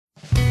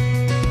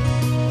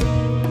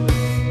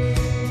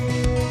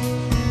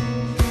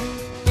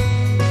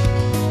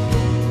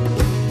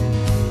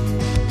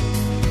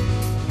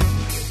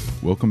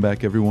Welcome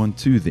back, everyone,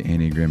 to the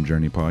Enneagram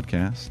Journey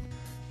podcast.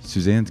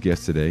 Suzanne's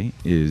guest today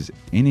is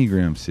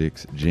Enneagram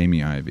 6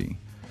 Jamie Ivey.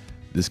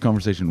 This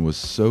conversation was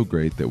so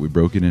great that we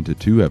broke it into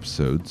 2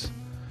 episodes.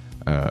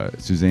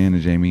 Suzanne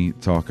and Jamie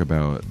talk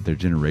about their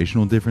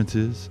generational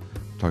differences,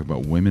 talk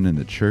about women in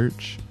the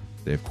church.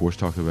 They, of course,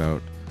 talk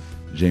about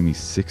Jamie's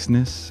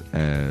sixness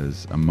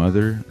as a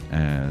mother,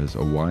 as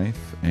a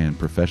wife, and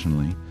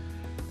professionally.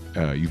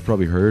 You've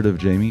probably heard of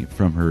Jamie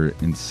from her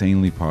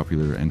insanely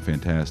popular and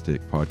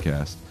fantastic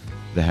podcast,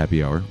 The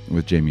Happy Hour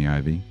with Jamie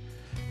Ivey.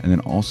 And then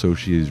also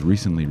she has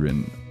recently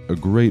written a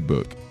great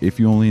book, If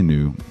You Only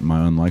Knew,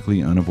 My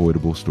Unlikely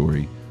Unavoidable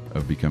Story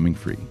of Becoming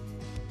Free.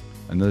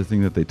 Another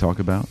thing that they talk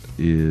about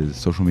is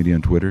social media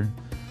and Twitter.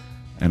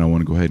 And I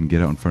want to go ahead and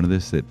get out in front of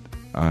this that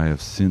I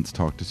have since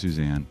talked to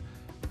Suzanne.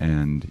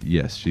 And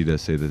yes, she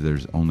does say that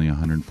there's only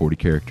 140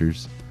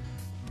 characters.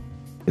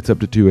 It's up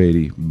to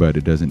 280, but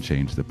it doesn't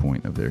change the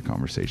point of their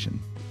conversation.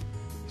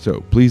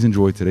 So please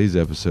enjoy today's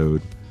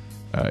episode.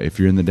 If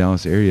you're in the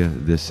Dallas area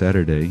this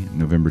Saturday,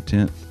 November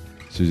 10th,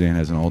 Suzanne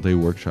has an all-day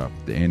workshop,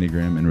 The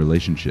Enneagram and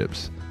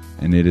Relationships,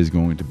 and it is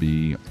going to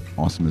be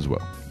awesome as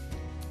well.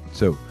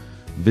 So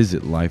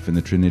visit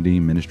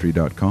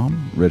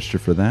lifeinthetrinity.ministry.com, register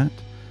for that,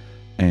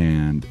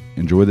 and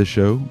enjoy the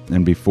show.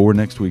 And before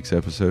next week's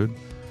episode,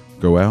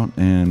 go out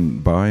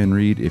and buy and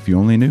read If You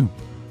Only Knew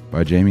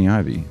by Jamie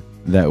Ivey.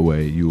 That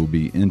way you will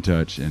be in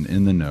touch and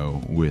in the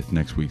know with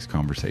next week's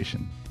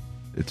conversation.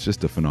 It's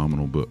just a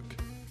phenomenal book.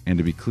 And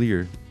to be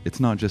clear,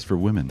 it's not just for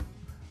women.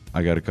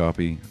 I got a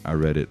copy, I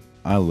read it,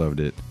 I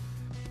loved it.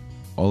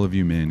 All of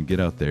you men, get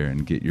out there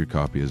and get your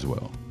copy as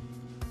well.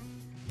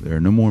 There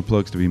are no more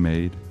plugs to be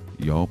made.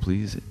 Y'all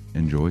please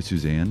enjoy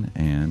Suzanne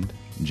and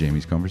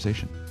Jamie's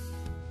conversation.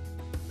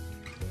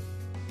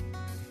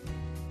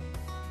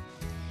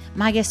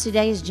 My guest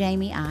today is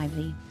Jamie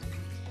Ivey.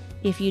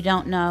 If you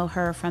don't know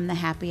her from the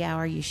Happy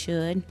Hour, you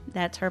should.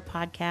 That's her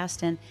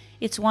podcast, and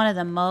it's one of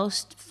the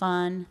most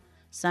fun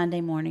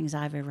Sunday mornings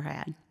I've ever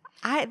had.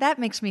 That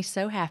makes me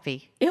so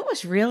happy. It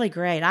was really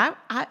great.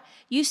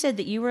 You said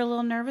that you were a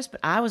little nervous, but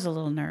I was a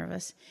little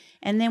nervous.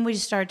 And then we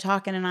just started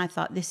talking, and I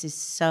thought, this is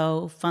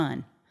so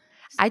fun.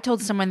 I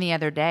told someone the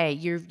other day,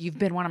 you've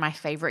been one of my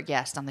favorite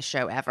guests on the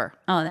show ever.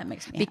 Oh, that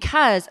makes me happy.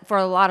 Because for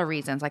a lot of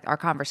reasons, like our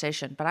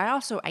conversation, but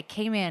I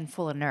came in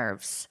full of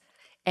nerves.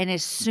 And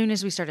as soon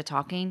as we started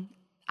talking,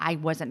 I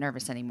wasn't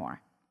nervous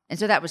anymore. And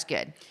so that was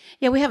good.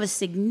 Yeah, we have a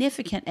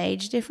significant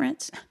age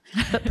difference,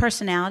 but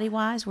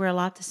personality-wise, we're a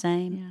lot the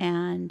same. Yeah.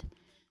 And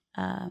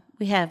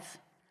we have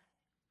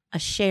a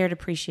shared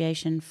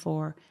appreciation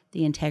for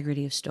the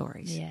integrity of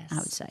stories, yes. I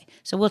would say.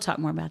 So we'll talk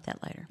more about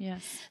that later.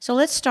 Yes. So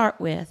let's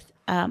start with,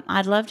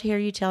 I'd love to hear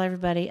you tell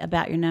everybody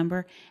about your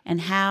number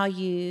and how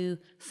you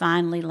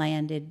finally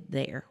landed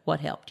there. What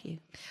helped you?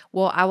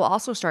 Well, I will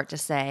also start to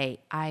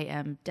say I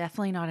am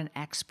definitely not an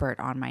expert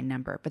on my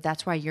number, but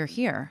that's why you're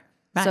here.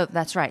 Right. So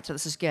that's right. So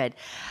this is good.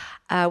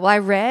 Well, I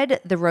read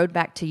The Road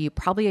Back to You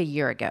probably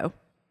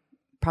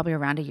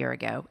around a year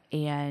ago,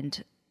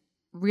 and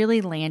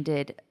really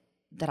landed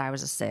that I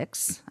was a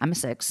 6. I'm a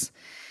 6.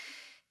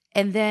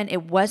 And then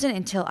it wasn't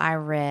until I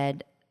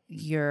read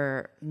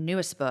your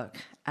newest book,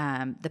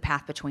 The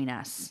Path Between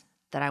Us,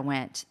 that I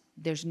went,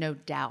 there's no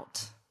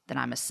doubt that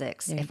I'm a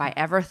 6. If I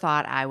ever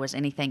thought I was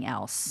anything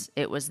else,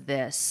 it was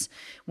this.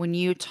 When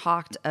you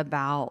talked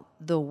about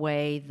the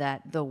way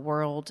that the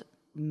world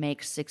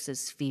makes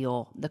 6s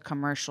feel, the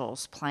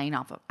commercials playing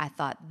off of, I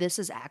thought, this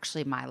is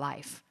actually my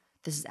life.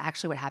 This is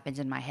actually what happens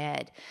in my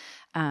head.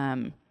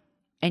 And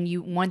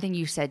one thing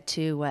you said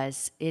too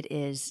was, it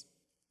is,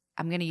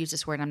 I'm going to use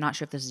this word, and I'm not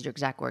sure if this is your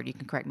exact word, you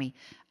can correct me,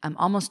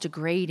 almost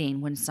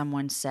degrading when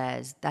someone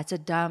says, that's a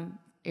dumb,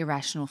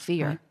 irrational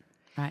fear.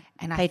 Right.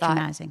 And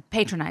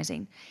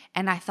patronizing.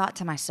 And I thought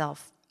to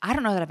myself, I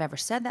don't know that I've ever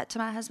said that to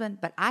my husband,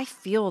 but I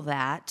feel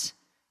that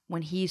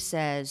when he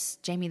says,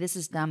 Jamie, this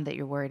is dumb that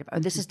you're worried about, or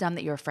this is dumb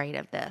that you're afraid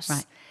of this.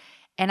 Right.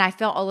 And I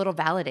felt a little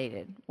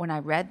validated when I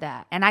read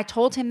that. And I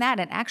told him that,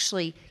 and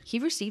actually, he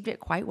received it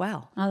quite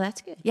well. Oh,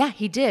 that's good. Yeah,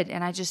 he did.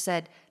 And I just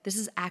said, this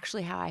is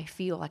actually how I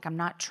feel. Like, I'm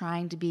not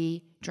trying to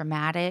be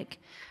dramatic.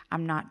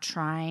 I'm not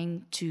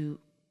trying to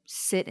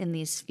sit in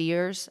these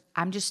fears.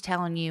 I'm just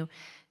telling you,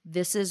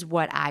 this is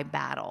what I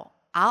battle.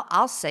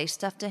 I'll say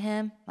stuff to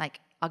him.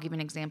 Like, I'll give you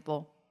an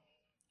example.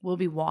 We'll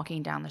be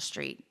walking down the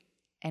street,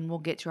 and we'll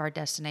get to our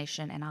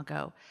destination, and I'll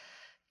go,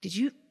 did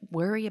you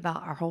worry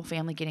about our whole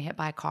family getting hit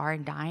by a car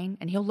and dying?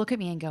 And he'll look at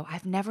me and go,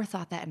 I've never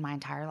thought that in my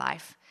entire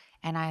life.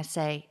 And I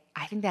say,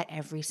 I think that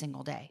every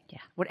single day.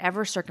 Yeah.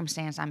 Whatever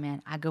circumstance I'm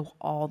in, I go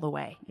all the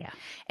way. Yeah.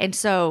 And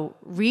so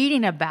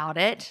reading about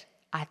it,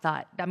 I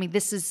thought, I mean,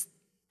 this is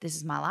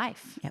my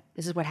life. Yep.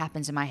 This is what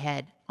happens in my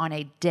head on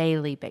a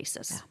daily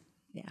basis.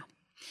 Yeah.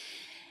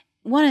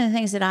 One of the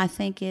things that I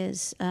think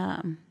is,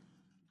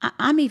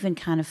 I'm even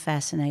kind of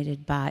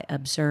fascinated by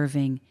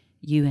observing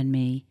you and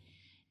me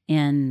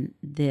in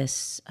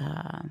this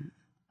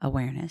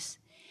awareness.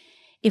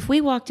 If we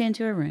walked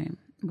into a room,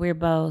 we're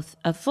both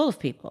full of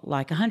people,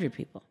 like 100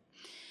 people.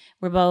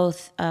 We're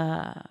both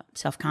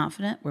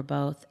self-confident. We're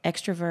both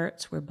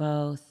extroverts. We're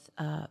both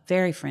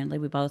very friendly.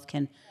 We both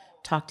can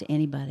talk to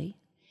anybody.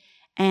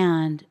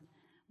 And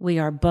we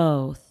are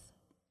both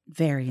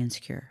very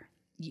insecure.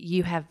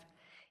 You have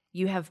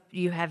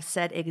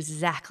said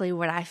exactly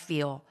what I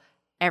feel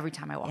every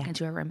time I walk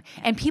into a room.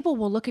 And people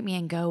will look at me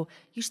and go,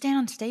 you stand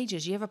on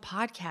stages, you have a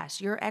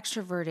podcast, you're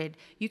extroverted,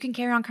 you can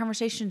carry on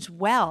conversations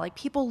well. Like,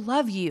 people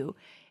love you.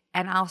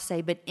 And I'll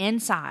say, but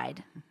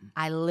inside,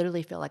 I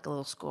literally feel like a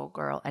little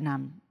schoolgirl, and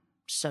I'm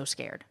so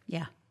scared.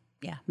 Yeah,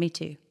 me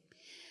too.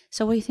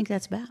 So what do you think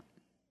that's about?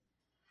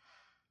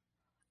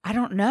 I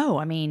don't know.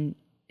 I mean,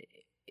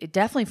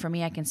 definitely for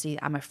me, I can see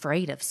I'm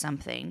afraid of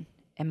something.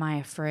 Am I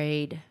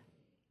afraid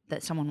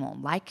that someone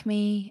won't like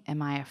me?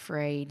 Am I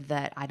afraid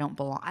that I don't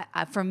belong?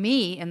 For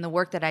me, in the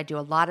work that I do, a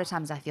lot of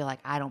times I feel like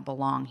I don't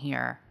belong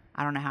here.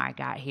 I don't know how I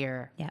got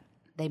here. Yeah.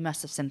 They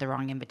must have sent the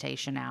wrong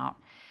invitation out.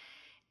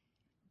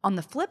 On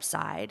the flip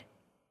side,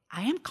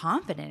 I am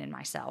confident in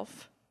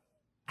myself,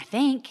 I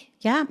think.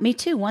 Yeah, me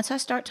too. Once I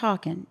start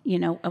talking,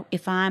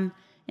 if I'm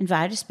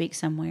invited to speak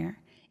somewhere,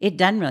 it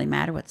doesn't really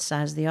matter what the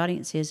size of the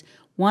audience is.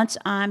 Once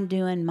I'm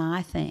doing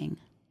my thing,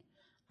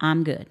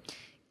 I'm good.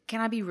 Can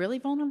I be really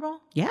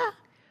vulnerable? Yeah.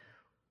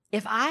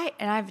 And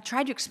I've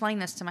tried to explain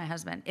this to my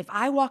husband, if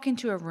I walk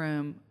into a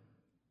room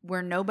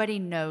where nobody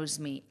knows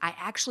me, I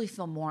actually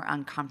feel more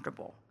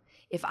uncomfortable.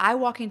 If I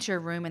walk into a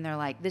room and they're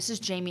like, this is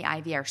Jamie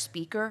Ivey, our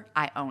speaker,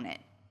 I own it.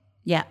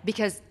 Yeah.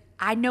 Because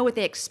I know what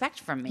they expect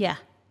from me. Yeah.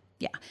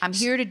 I'm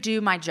here to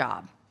do my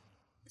job.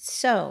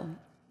 So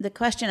the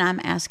question I'm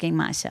asking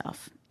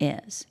myself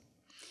is,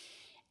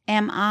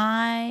 am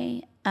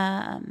I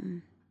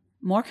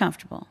more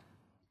comfortable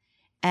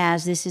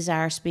as this is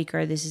our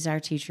speaker, this is our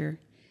teacher,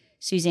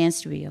 Suzanne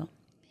Stabile,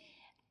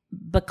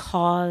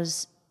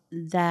 because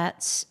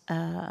that's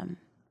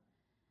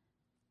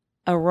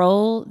a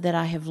role that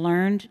I have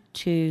learned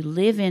to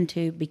live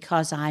into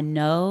because I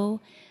know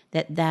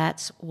that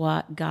that's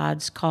what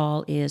God's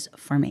call is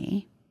for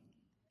me.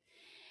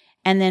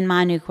 And then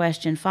my new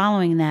question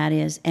following that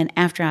is, and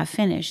after I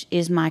finish,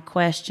 is my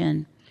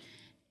question,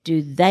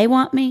 do they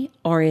want me?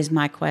 Or is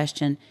my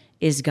question,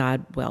 is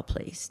God well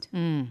pleased?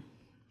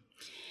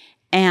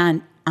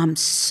 And I'm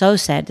so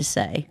sad to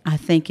say, I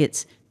think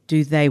it's,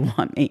 do they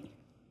want me?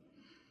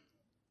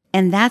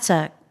 And that's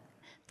a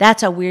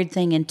weird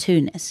thing in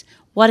two-ness.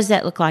 What does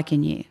that look like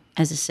in you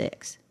as a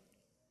 6?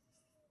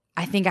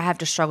 I think I have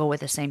to struggle with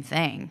the same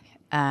thing.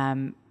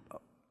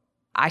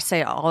 I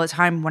say all the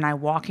time when I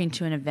walk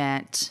into an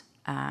event,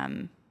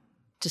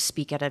 to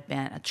speak at an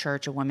event, a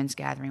church, a women's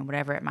gathering,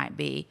 whatever it might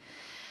be,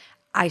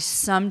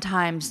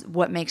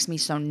 what makes me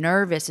so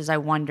nervous is I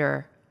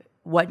wonder,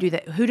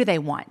 who do they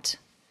want?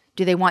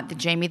 Do they want the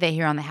Jamie they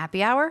hear on the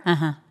happy hour?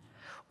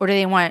 Or do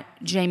they want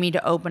Jamie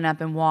to open up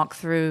and walk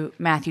through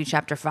Matthew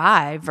chapter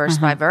 5, verse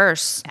by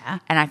verse? Yeah.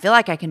 And I feel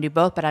like I can do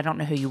both, but I don't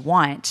know who you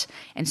want.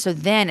 And so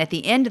then at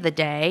the end of the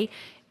day,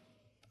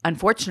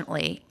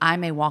 unfortunately, I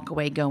may walk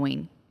away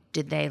going,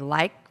 did they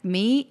like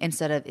me?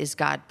 Instead of, is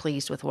God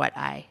pleased with what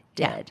I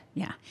did?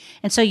 Yeah.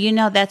 And so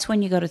that's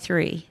when you go to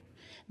 3,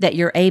 that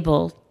you're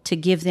able to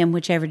give them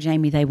whichever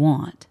Jamie they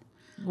want.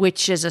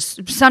 Which is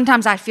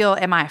sometimes I feel,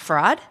 am I a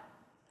fraud?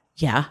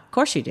 Yeah, of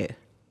course you do.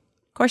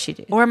 Of course you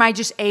do. Or am I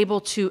just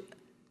able to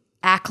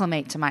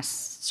acclimate to my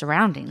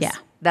surroundings? Yeah.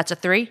 That's a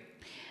 3?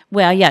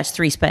 Well, yeah, it's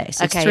 3 space.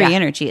 It's Okay, 3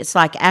 energy. It's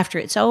like after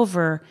it's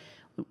over,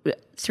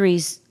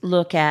 3s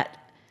look at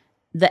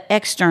the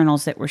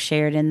externals that were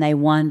shared and they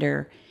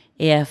wonder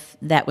if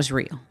that was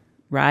real,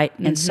 right?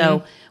 And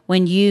so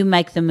when you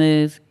make the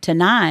move to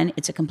 9,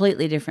 it's a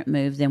completely different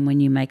move than when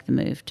you make the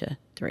move to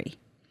 3.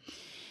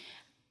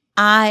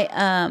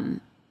 I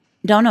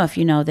don't know if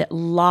you know that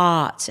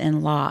lots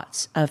and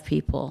lots of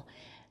people,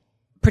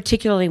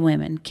 particularly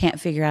women, can't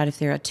figure out if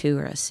they're a 2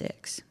 or a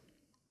 6.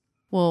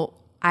 Well,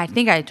 I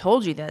think I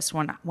told you this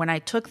when I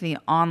took the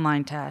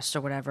online test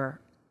or whatever,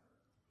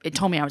 it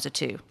told me I was a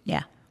 2.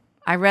 Yeah.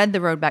 I read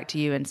the road back to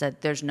you and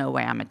said, there's no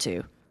way I'm a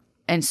 2.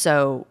 And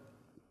so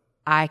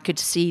I could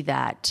see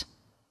that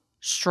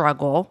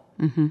struggle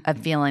of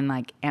feeling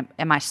like,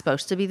 am I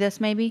supposed to be this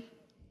maybe?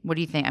 What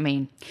do you think? I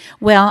mean,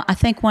 well, I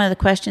think one of the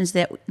questions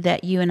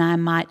that you and I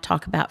might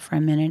talk about for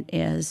a minute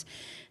is,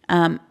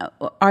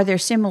 are there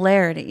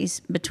similarities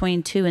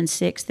between 2 and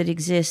 6 that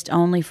exist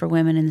only for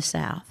women in the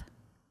South?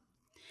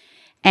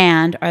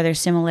 And are there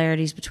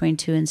similarities between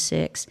 2 and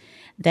 6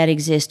 that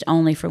exist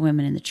only for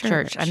women in the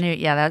church? I knew,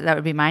 that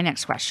would be my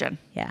next question.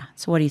 Yeah.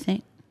 So what do you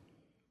think?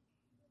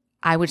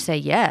 I would say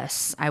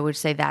yes. I would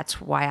say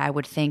that's why I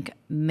would think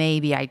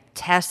maybe I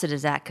tested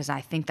as that because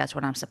I think that's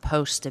what I'm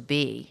supposed to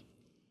be.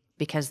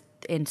 Because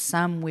in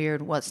some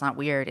weird, well, it's not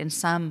weird, in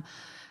some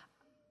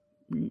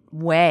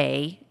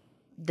way,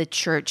 the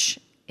church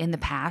in the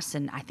past,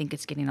 and I think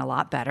it's getting a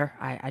lot better.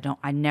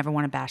 I never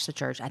want to bash the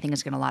church. I think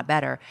it's getting a lot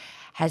better.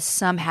 Has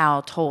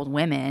somehow told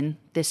women,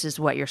 this is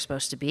what you're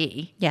supposed to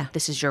be. Yeah.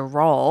 This is your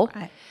role.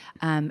 Right.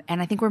 And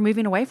I think we're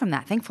moving away from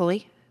that,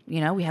 thankfully.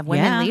 We have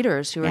women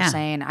leaders who are Yeah.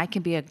 saying, I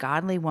can be a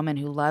godly woman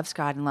who loves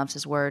God and loves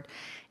his word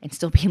and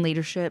still be in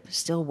leadership,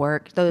 still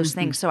work, those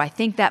things. So I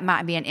think that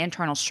might be an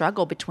internal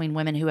struggle between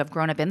women who have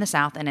grown up in the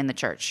South and in the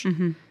church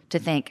to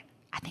think,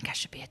 I think I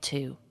should be a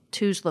 2.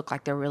 2s look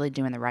like they're really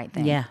doing the right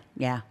thing. Yeah,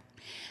 yeah.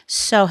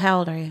 So how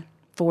old are you?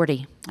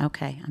 40.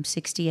 Okay, I'm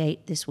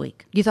 68 this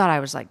week. You thought I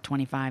was like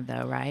 25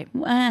 though, right?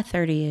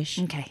 30-ish.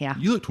 Okay, yeah.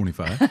 You look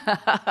 25.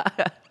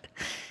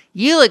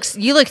 You look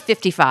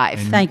 55.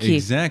 Thank you.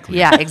 Exactly.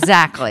 Yeah,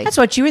 exactly. That's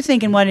what you were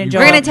thinking, wasn't it,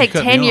 We're Joel? going to take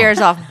cut me 10 off. years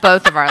off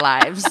both of our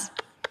lives.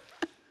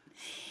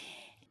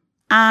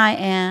 I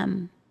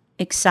am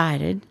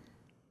excited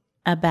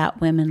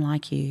about women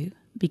like you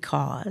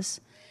because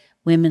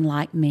women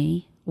like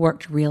me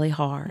worked really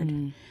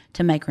hard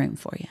to make room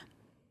for you.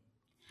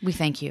 We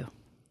thank you.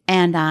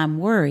 And I'm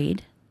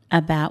worried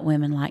about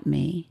women like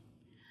me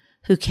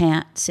who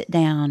can't sit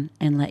down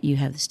and let you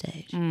have the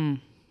stage.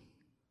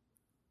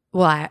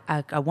 Well,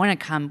 I want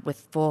to come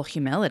with full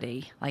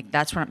humility. Like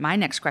that's what my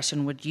next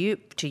question would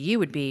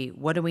be,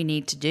 what do we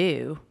need to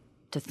do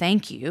to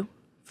thank you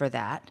for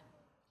that?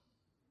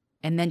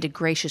 And then to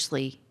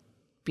graciously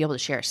be able to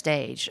share a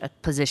stage, a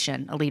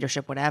position, a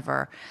leadership,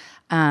 whatever.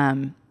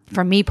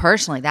 For me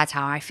personally, that's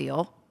how I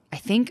feel. I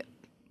think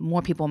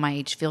more people my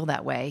age feel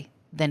that way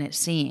than it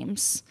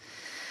seems.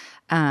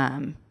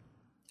 I'm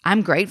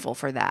grateful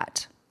for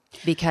that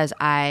because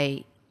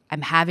I'm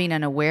having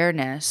an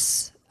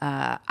awareness.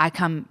 I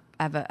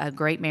have a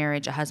great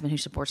marriage, a husband who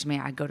supports me.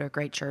 I go to a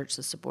great church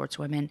that supports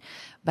women,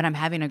 but I'm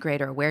having a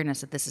greater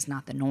awareness that this is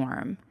not the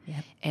norm.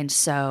 Yep. And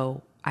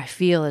so I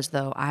feel as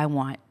though I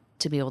want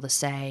to be able to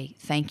say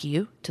thank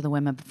you to the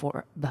women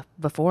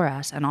before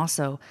us, and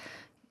also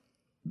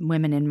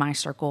women in my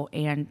circle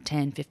and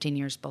 10, 15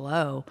 years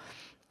below.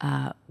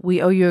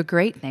 We owe you a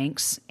great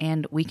thanks,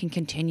 and we can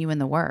continue in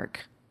the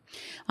work.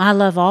 I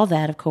love all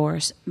that, of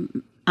course.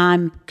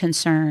 I'm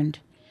concerned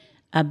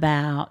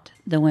about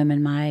the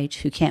women my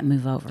age who can't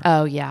move over.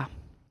 Oh, yeah.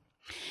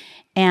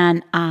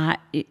 And I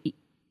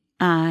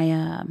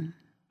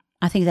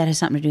think that has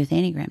something to do with the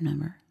Enneagram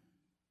number.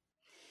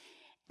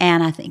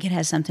 And I think it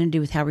has something to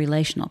do with how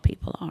relational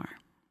people are.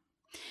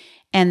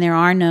 And there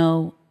are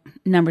no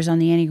numbers on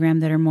the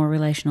Enneagram that are more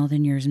relational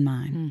than yours and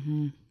mine.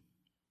 Mm-hmm.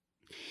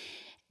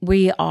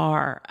 We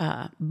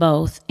are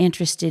both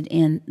interested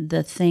in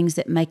the things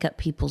that make up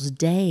people's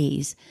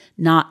days,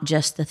 not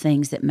just the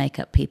things that make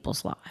up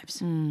people's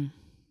lives.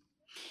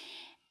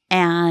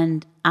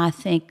 And I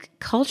think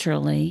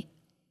culturally,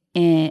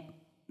 in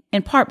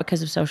part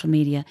because of social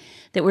media,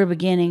 that we're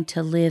beginning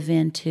to live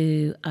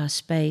into a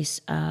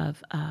space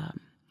of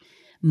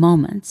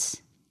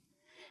moments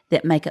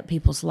that make up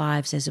people's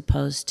lives as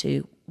opposed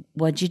to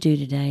what'd you do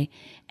today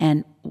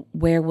and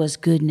where was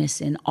goodness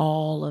in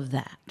all of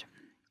that.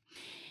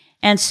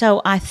 And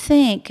so I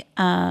think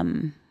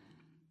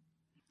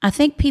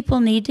people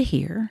need to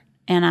hear,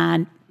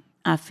 and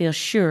I feel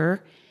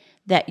sure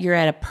that you're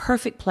at a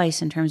perfect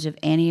place in terms of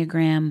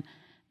Enneagram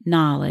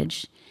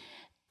knowledge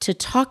to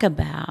talk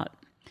about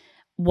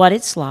what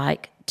it's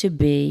like to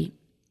be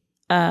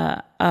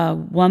a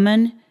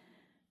woman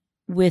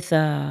with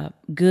a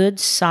good,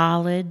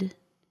 solid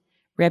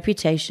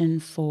reputation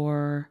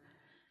for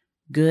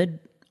good,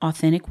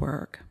 authentic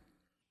work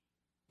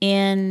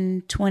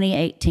in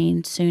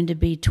 2018, soon to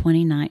be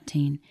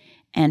 2019,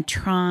 and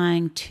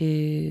trying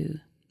to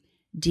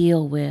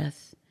deal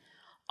with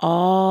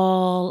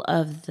all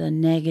of the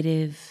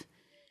negative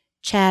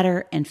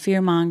chatter and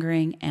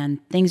fear-mongering and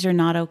things are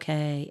not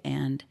okay.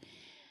 And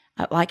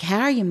like,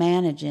 how are you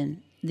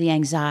managing the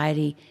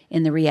anxiety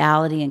in the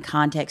reality and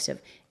context of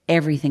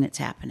everything that's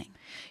happening?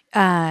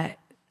 I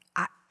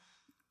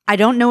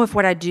don't know if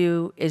what I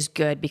do is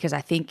good because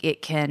I think I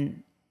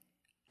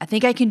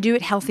can do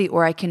it healthy,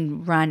 or I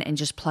can run and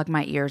just plug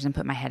my ears and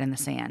put my head in the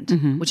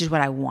sand, which is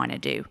what I want to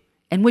do.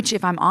 And which,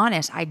 if I'm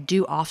honest, I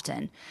do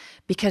often.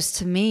 Because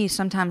to me,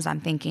 sometimes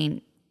I'm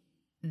thinking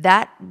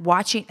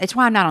it's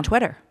why I'm not on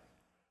Twitter.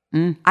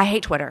 I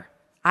hate Twitter.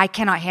 I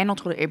cannot handle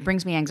Twitter. It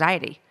brings me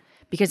anxiety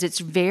because it's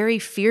very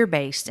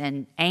fear-based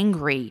and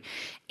angry.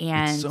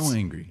 And It's so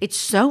angry. It's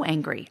so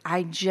angry.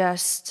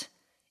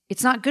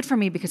 It's not good for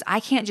me because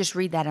I can't just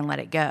read that and let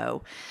it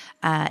go.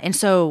 And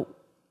so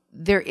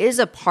there is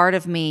a part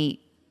of me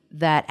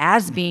that,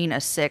 as being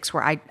a 6,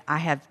 where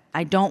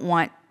I don't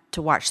want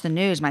to watch the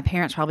news. My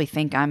parents probably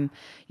think I'm,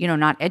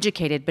 not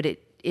educated, but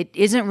it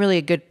isn't really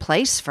a good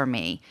place for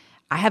me.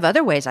 I have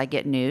other ways I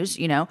get news,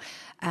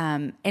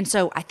 and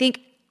so I think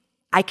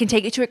I can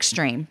take it to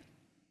extreme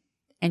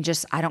and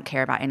just, I don't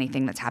care about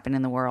anything that's happened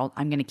in the world.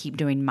 I'm going to keep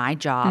doing my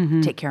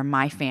job, take care of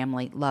my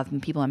family, love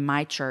people in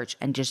my church,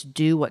 and just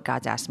do what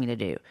God's asked me to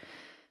do.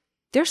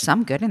 There's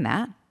some good in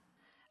that.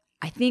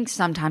 I think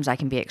sometimes I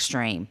can be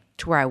extreme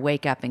to where I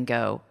wake up and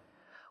go,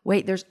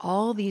 wait, there's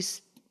all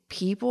these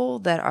people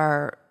that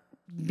are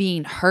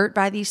being hurt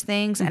by these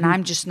things and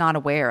I'm just not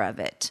aware of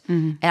it.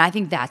 And I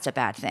think that's a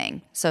bad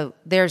thing. So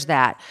there's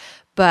that.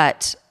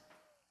 But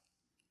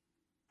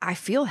I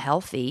feel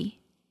healthy.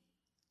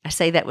 I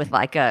say that with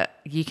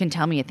you can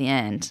tell me at the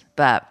end,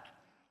 but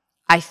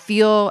I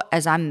feel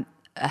as I'm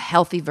a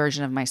healthy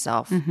version of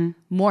myself,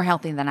 more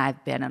healthy than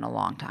I've been in a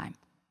long time.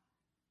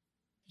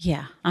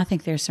 Yeah, I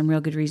think there's some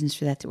real good reasons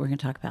for that we're going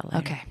to talk about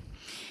later. Okay.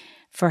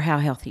 For how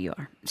healthy you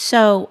are.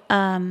 So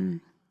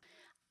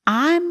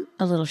I'm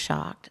a little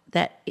shocked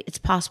that it's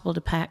possible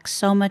to pack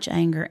so much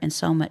anger and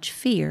so much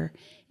fear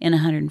in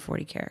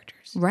 140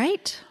 characters.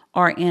 Right.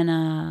 Or in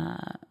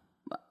a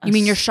You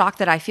mean you're shocked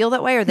that I feel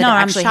that way, or that No, it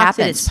I'm actually shocked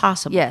happens? that it's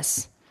possible.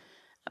 Yes.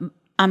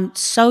 I'm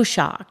so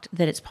shocked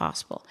that it's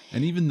possible.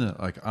 And even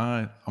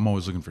I'm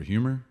always looking for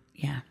humor.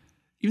 Yeah.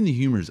 Even the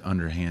humor is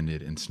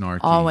underhanded and snarky.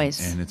 Always.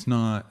 And it's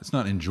not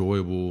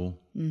enjoyable.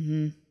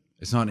 Mm-hmm.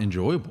 It's not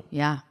enjoyable.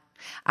 Yeah.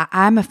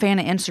 I'm a fan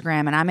of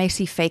Instagram, and I may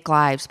see fake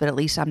lives, but at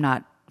least I'm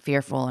not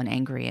fearful and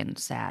angry and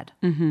sad.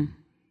 Mm-hmm.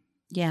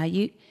 Yeah,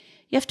 you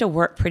have to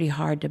work pretty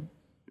hard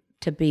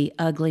to be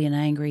ugly and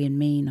angry and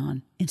mean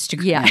on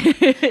Instagram. Yeah,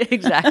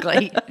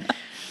 exactly.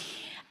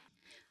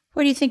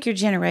 Where do you think your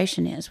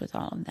generation is with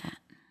all of that?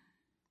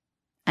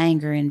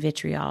 Anger and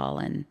vitriol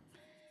and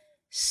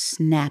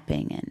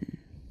snapping and...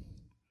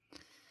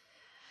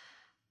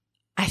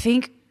 I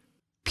think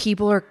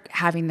people are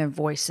having their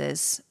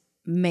voices.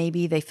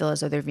 Maybe they feel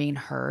as though they're being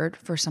heard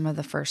for some of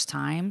the first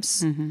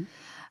times.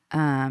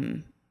 Mm-hmm.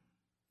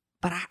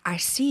 But I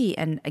see,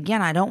 and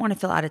again, I don't want to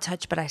feel out of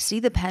touch, but I see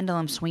the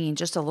pendulum swinging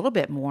just a little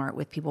bit more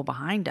with people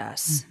behind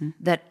us. Mm-hmm.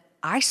 That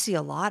I see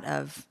a lot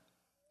of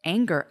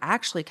anger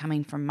actually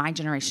coming from my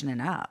generation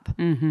and up.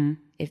 Mm-hmm.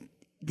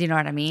 Do you know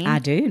what I mean? I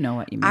do know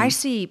what you mean. I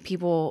see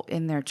people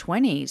in their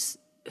 20s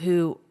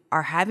who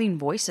are having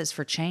voices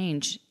for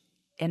change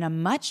in a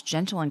much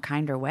gentle and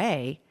kinder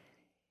way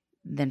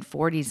than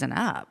 40s and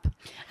up.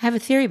 I have a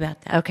theory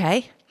about that.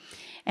 Okay.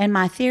 And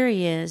my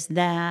theory is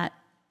that...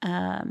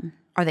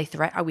 Are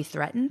we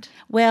threatened?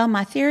 Well,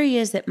 my theory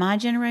is that my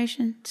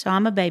generation, so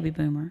I'm a baby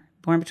boomer,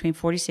 born between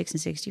 46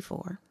 and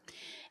 64.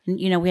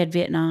 And, we had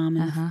Vietnam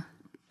and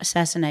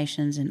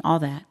assassinations and all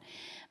that.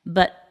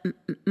 But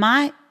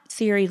my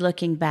theory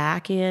looking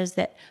back is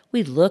that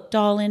we looked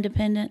all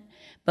independent,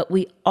 but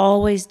we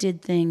always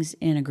did things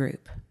in a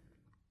group.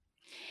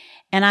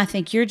 And I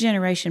think your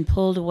generation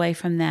pulled away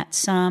from that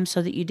some,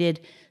 so that you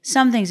did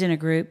some things in a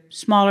group,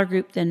 smaller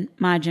group than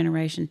my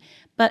generation.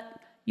 But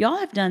y'all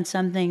have done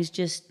some things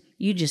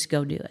you just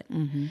go do it.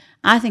 Mm-hmm.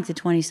 I think the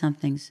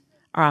 20-somethings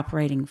are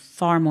operating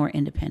far more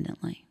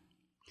independently.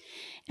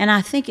 And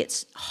I think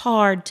it's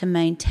hard to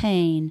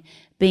maintain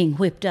being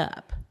whipped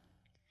up,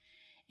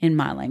 in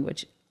my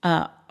language,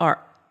 or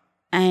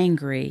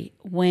angry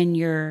when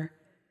you're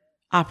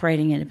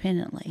operating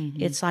independently.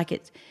 Mm-hmm. It's like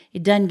it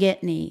doesn't get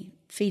any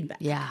feedback.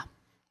 Yeah.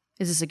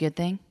 Is this a good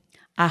thing?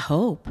 I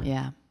hope.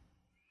 Yeah.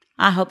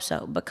 I hope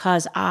so,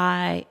 because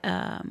there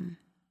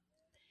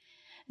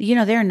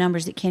are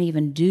numbers that can't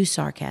even do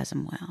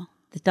sarcasm well.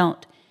 They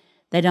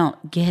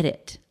don't get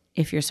it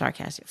if you're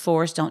sarcastic.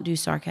 4s don't do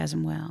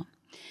sarcasm well.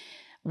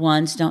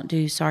 1s don't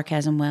do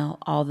sarcasm well,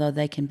 although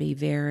they can be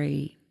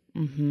very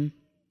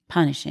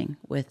punishing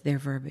with their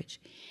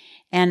verbiage.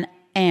 And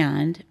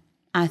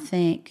I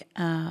think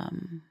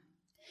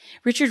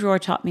Richard Rohr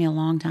taught me a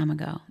long time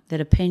ago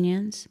that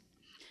opinions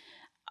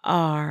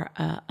are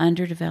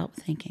underdeveloped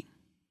thinking.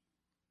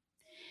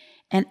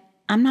 And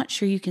I'm not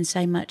sure you can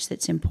say much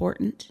that's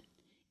important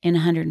in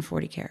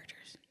 140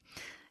 characters.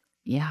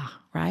 Yeah.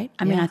 Right?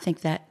 I mean, I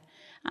think that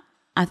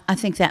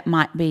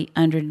might be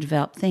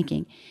underdeveloped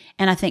thinking.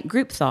 And I think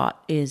group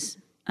thought is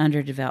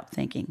underdeveloped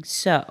thinking.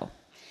 So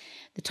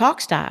the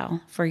talk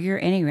style for your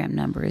Enneagram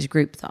number is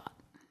group thought.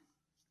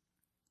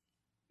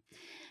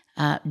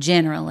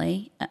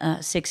 Generally,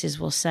 6s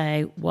will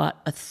say what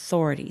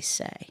authorities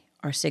say,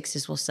 or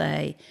 6s will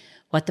say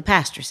what the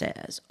pastor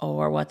says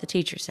or what the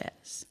teacher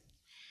says.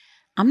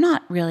 I'm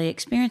not really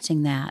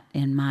experiencing that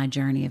in my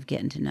journey of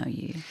getting to know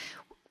you.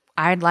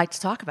 I'd like to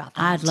talk about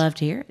that. I'd love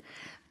to hear it.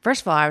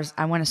 First of all,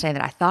 I want to say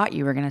that I thought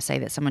you were going to say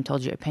that someone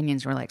told you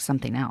opinions were like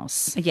something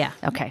else. Yeah.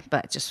 Okay,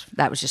 but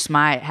that was just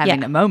my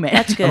having a moment.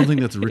 That's good. I don't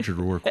think that's a Richard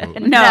Rohr quote.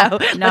 No,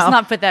 let's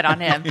not put that on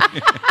him.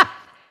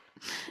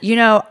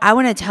 I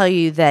want to tell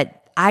you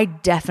that I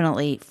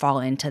definitely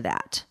fall into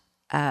that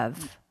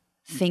of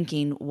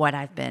thinking what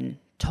I've been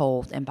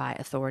told and by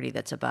authority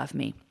that's above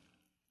me.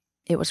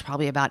 It was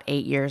probably about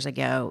 8 years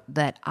ago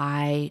that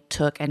I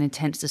took an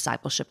intense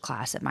discipleship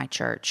class at my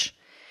church.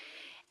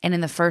 And in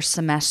the first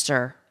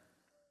semester,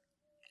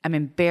 I'm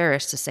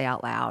embarrassed to say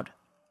out loud,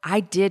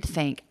 I did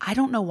think, I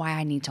don't know why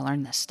I need to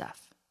learn this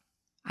stuff.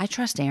 I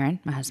trust Aaron,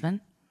 my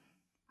husband.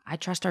 I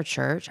trust our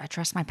church. I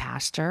trust my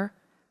pastor.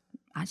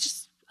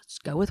 Let's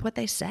go with what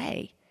they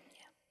say.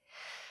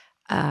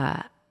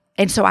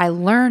 And so I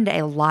learned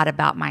a lot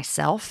about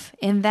myself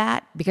in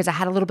that, because I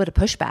had a little bit of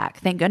pushback,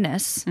 thank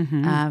goodness,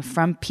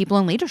 from people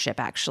in leadership,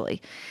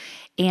 actually.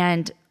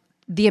 And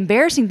the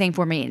embarrassing thing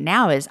for me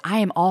now is I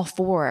am all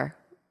for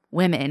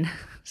women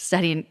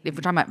studying, if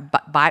we're talking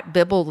about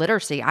Bible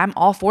literacy, I'm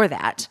all for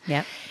that.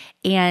 Yep.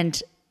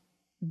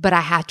 But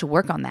I had to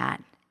work on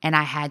that, and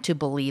I had to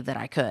believe that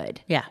I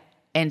could. Yeah.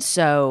 And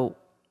so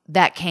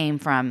that came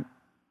from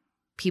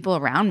people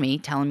around me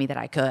telling me that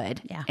I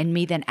could, and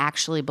me then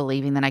actually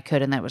believing that I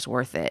could and that it was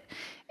worth it.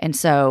 And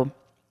so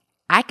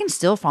I can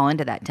still fall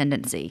into that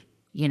tendency.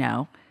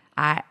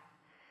 I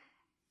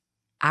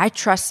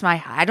trust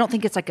I don't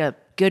think it's like a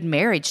good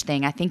marriage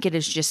thing. I think it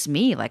is just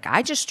me. Like,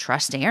 I just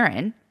trust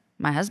Aaron,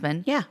 my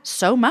husband. Yeah.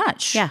 So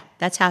much. Yeah,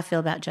 that's how I feel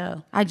about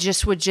Joe.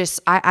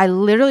 I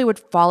literally would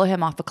follow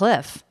him off a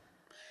cliff.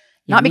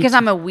 Yeah, Not me because too.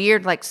 I'm a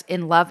weird, like,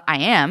 in love. I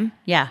am.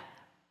 Yeah,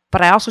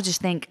 But I also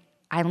just think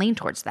I lean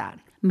towards that.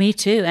 me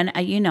too. And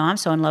I'm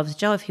so in love with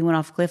Joe. If he went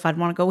off a cliff, I'd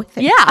want to go with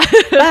him.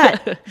 Yeah.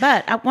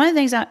 But one of the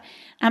things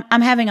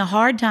I'm having a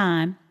hard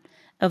time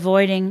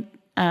avoiding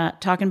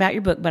talking about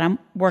your book, but I'm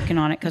working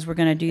on it because we're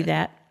going to do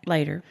that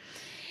later.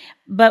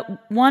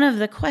 But one of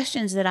the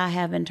questions that I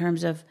have in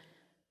terms of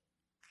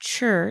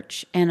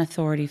church and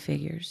authority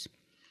figures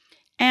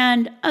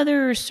and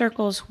other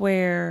circles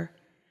where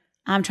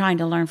I'm trying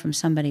to learn from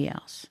somebody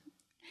else.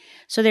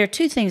 So there are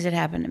two things that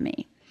happen to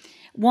me.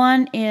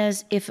 One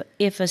is if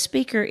a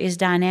speaker is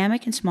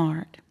dynamic and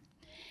smart,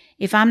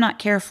 if I'm not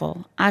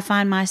careful, I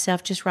find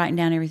myself just writing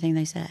down everything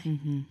they say.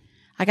 Mm-hmm.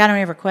 Like I don't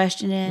ever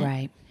question it.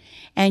 Right.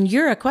 And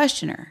you're a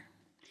questioner.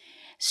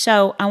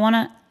 So I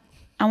want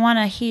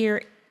to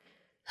hear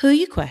who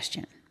you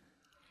question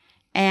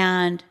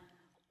and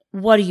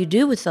what do you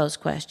do with those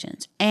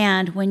questions?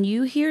 And when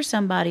you hear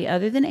somebody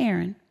other than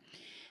Aaron,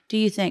 do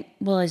you think,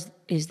 well,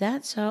 is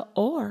that so?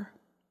 Or,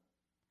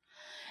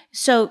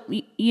 so,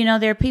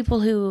 there are people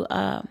who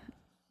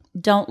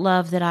don't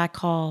love that I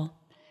call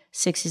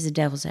 6 is the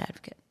devil's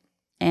advocate.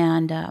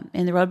 And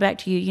in The Road Back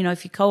to You,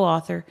 if you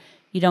co-author,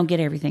 you don't get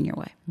everything your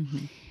way.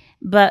 Mm-hmm.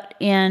 But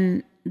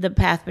in The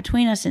Path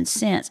Between Us and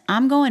Sense,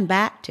 I'm going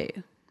back to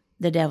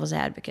the devil's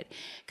advocate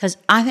because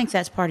I think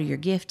that's part of your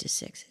gift is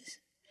 6s.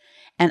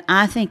 And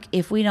I think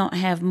if we don't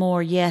have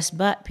more yes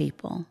but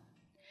people,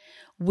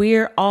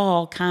 we're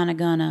all kind of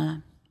going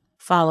to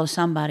follow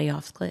somebody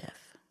off the cliff.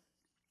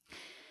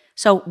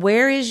 So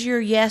where is your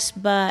yes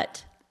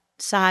but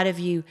side of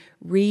you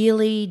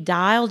really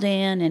dialed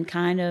in and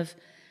kind of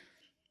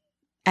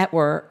at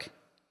work?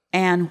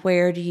 And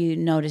where do you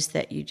notice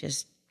that you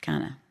just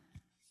kind of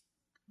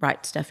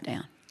write stuff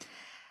down?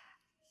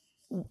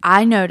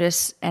 I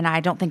notice, and I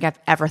don't think I've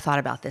ever thought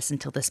about this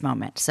until this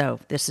moment. So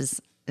this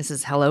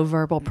is hello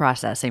verbal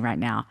processing right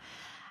now.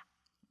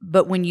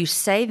 But when you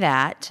say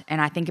that,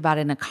 and I think about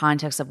it in the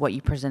context of what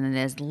you presented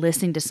as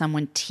listening to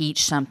someone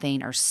teach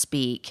something or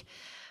speak,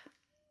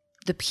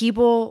 the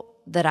people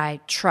that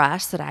I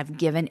trust, that I've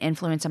given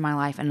influence in my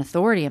life and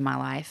authority in my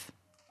life,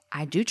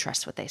 I do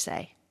trust what they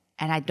say.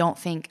 And I don't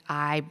think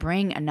I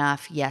bring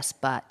enough yes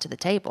but to the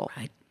table.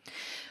 Right.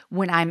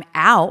 When I'm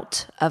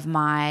out of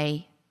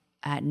my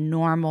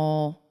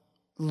normal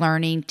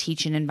learning,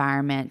 teaching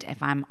environment,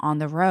 if I'm on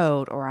the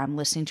road or I'm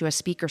listening to a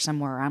speaker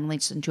somewhere, or I'm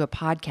listening to a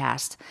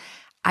podcast,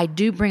 I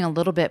do bring a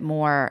little bit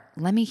more,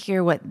 let me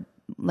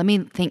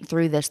think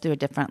through this through a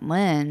different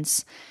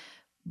lens.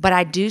 But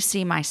I do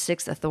see my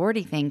 6th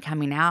authority thing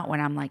coming out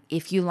when I'm like,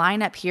 if you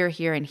line up here,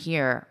 here, and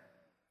here,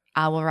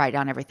 I will write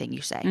down everything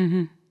you say.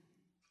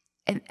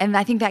 Mm-hmm. And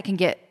I think that can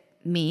get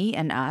me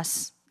and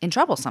us in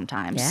trouble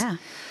sometimes. Yeah.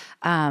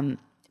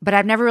 But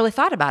I've never really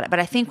thought about it. But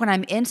I think when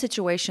I'm in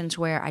situations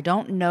where I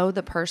don't know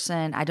the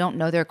person, I don't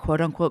know their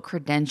quote unquote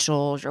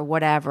credentials or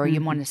whatever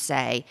you want to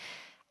say,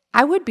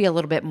 I would be a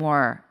little bit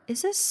more,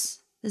 is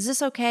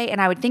this okay? And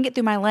I would think it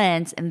through my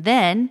lens. And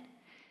then,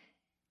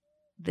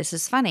 this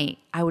is funny,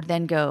 I would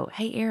then go,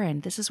 hey,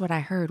 Aaron, this is what I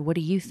heard. What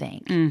do you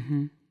think?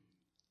 Mm-hmm.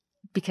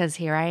 Because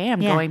here I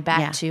am going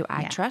back to,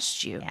 I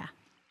trust you. Yeah.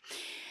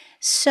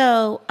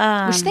 So,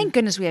 which thank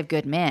goodness we have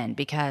good men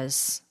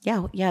because there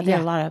are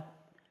a lot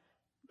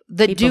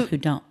of people who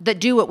don't. That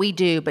do what we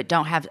do but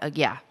don't have,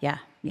 Yeah.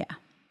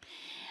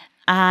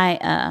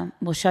 I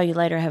will show you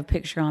later. I have a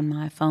picture on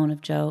my phone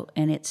of Joe,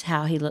 and it's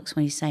how he looks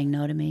when he's saying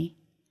no to me.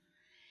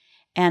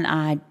 And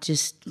I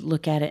just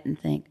look at it and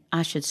think,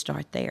 I should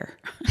start there.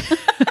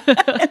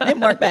 And then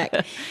work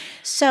back.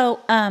 So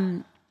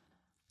I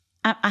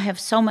have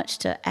so much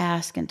to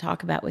ask and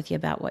talk about with you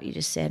about what you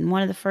just said. And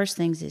one of the first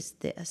things is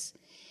this.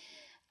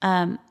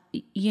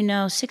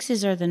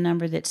 6s are the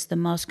number that's the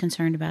most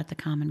concerned about the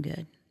common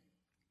good.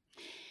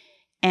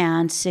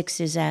 And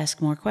 6s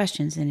ask more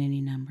questions than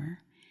any number.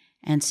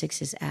 And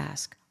 6s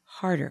ask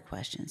harder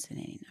questions than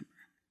any number.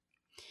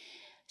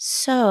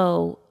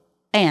 So,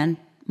 and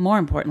more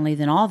importantly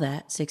than all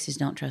that, 6s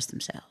don't trust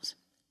themselves.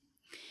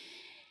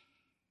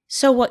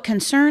 So what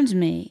concerns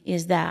me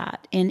is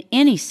that in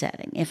any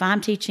setting, if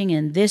I'm teaching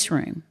in this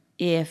room,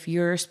 if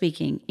you're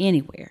speaking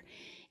anywhere,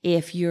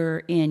 if you're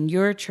in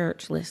your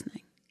church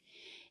listening,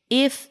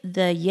 if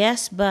the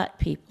yes but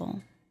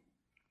people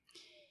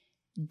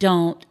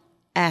don't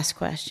ask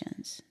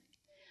questions,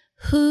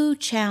 who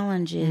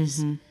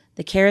challenges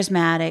the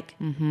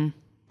charismatic,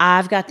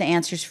 I've got the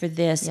answers for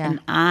this, and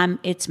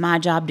it's my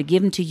job to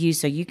give them to you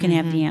so you can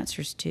have the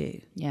answers too.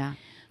 Yeah.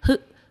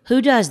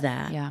 Who does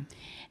that? Yeah.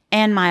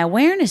 And my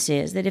awareness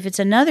is that if it's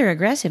another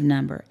aggressive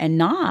number and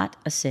not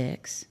a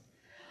 6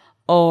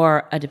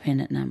 or a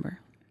dependent number,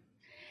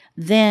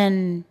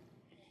 then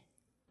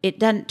it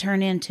doesn't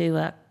turn into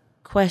a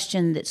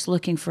question that's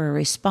looking for a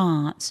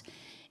response.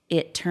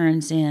 It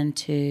turns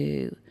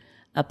into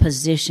a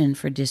position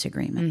for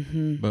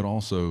disagreement. But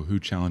also who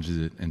challenges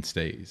it and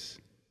stays.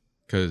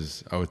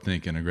 Because I would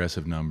think an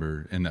aggressive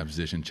number in that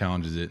position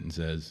challenges it and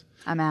says,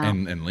 I'm out.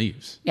 And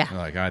leaves. Yeah.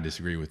 Like, I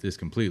disagree with this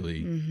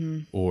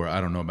completely, or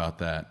I don't know about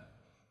that.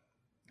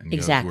 And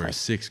Exactly. goes where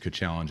 6 could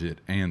challenge it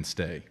and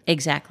stay.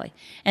 Exactly.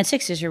 And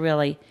 6s are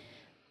really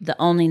the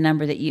only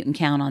number that you can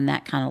count on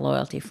that kind of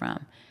loyalty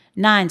from.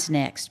 9's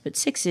next, but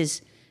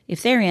 6s,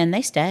 if they're in,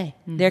 they stay.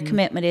 Their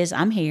commitment is,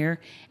 I'm here,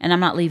 and I'm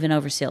not leaving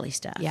over silly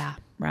stuff. Yeah.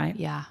 Right?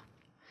 Yeah.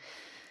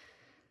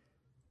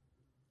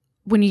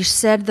 When you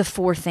said the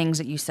 4 things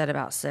that you said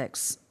about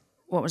 6,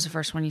 what was the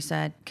first one you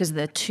said? Because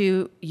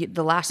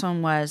the last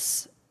one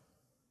was,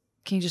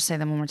 can you just say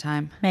them one more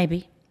time?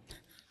 Maybe.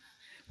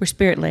 We're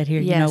spirit-led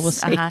here, Yes, we'll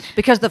see.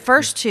 Because the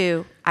first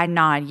 2, I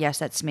nod, yes,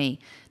 that's me.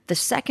 The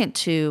second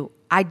 2,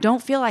 I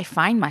don't feel I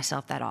find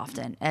myself that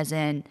often, as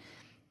in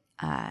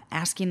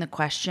asking the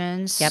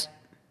questions. Yep.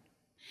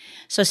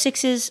 So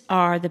 6s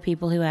are the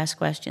people who ask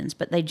questions,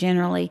 but they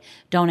generally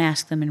don't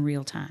ask them in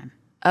real time.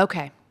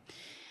 Okay.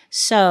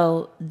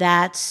 So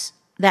that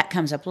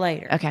comes up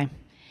later. Okay.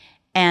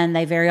 And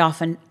they very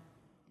often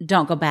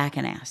don't go back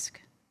and ask.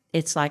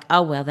 It's like,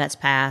 oh, well, that's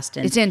past.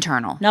 And It's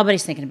internal.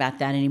 nobody's thinking about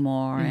that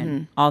anymore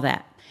and all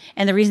that.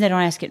 And the reason they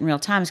don't ask it in real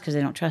time is because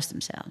they don't trust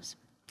themselves.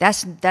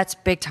 That's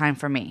big time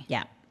for me.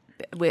 Yeah.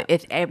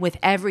 With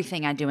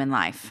everything I do in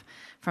life,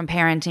 from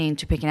parenting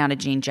to picking out a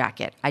jean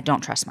jacket, I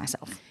don't trust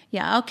myself.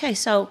 Yeah, okay,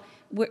 so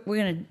we're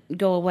going to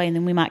go away and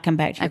then we might come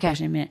back to your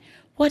question in a minute.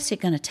 What's it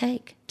going to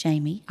take,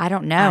 Jamie? I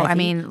don't know. Ivy? I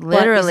mean, What is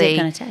literally, it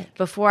going to take?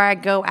 before I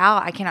go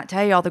out, I cannot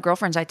tell you all the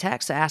girlfriends I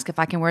text to ask if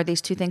I can wear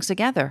these 2 things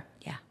together.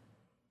 Yeah.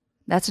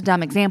 That's a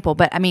dumb example,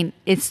 but I mean,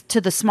 it's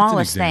to the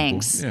smallest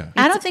example, things. yeah.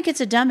 I don't think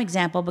it's a dumb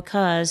example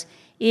because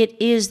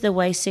it is the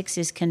way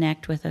 6s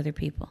connect with other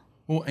people.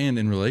 Well, and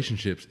in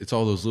relationships, it's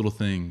all those little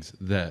things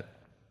that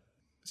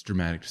it's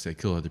dramatic to say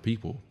kill other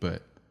people,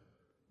 but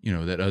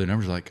that other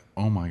number's like,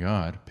 oh my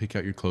God, pick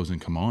out your clothes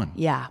and come on.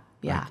 Yeah.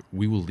 Yeah. Like,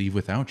 we will leave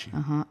without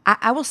you.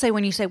 I will say,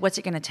 when you say, what's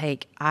it going to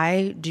take?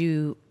 I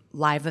do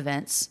live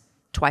events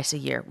twice a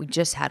year. We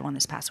just had one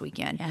this past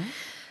weekend. Yeah.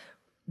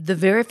 The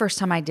very first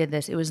time I did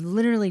this, it was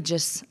literally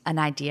just an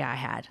idea I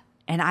had.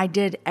 And I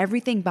did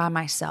everything by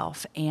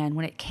myself. And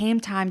when it came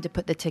time to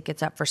put the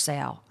tickets up for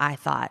sale, I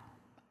thought,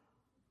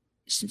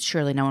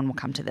 surely no one will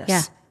come to this.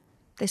 Yeah.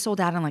 They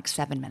sold out in like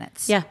 7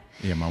 minutes. Yeah.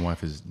 Yeah, my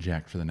wife is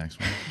jacked for the next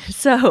one.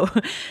 So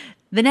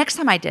the next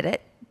time I did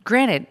it,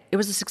 granted, it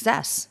was a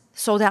success.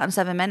 Sold out in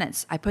 7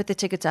 minutes. I put the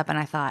tickets up and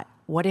I thought,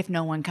 what if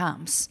no one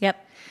comes?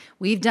 Yep.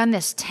 We've done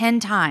this 10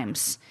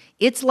 times.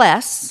 It's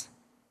less.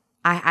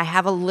 I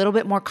have a little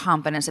bit more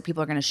confidence that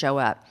people are going to show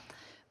up.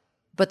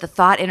 But the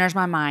thought enters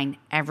my mind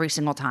every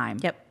single time.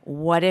 Yep.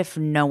 What if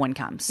no one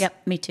comes?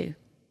 Yep, me too.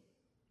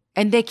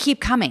 And they keep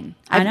coming.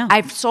 I know.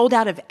 I've sold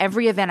out of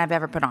every event I've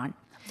ever put on.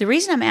 The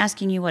reason I'm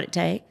asking you what it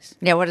takes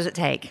Yeah, what does it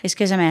take? is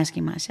because I'm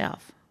asking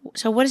myself.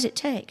 So what does it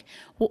take?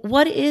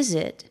 What is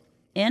it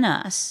in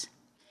us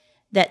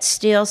that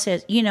still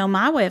says,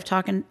 my way of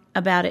talking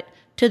about it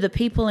to the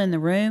people in the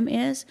room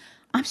is,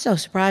 I'm so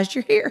surprised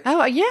you're here.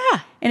 Oh, yeah.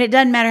 And it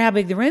doesn't matter how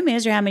big the room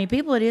is or how many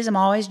people it is. I'm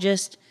always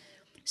just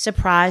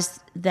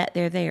surprised that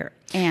they're there.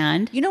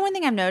 And One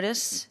thing I've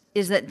noticed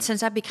is that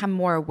since I've become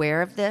more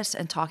aware of this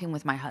and talking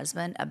with my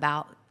husband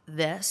about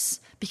this,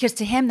 because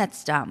to him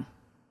that's dumb,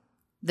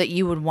 that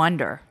you would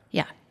wonder.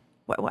 yeah,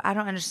 What, I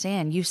don't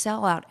understand. You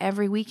sell out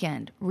every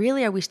weekend.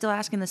 Really? Are we still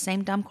asking the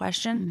same dumb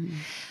question? Mm-hmm.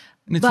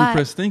 And it's But-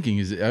 repressed thinking.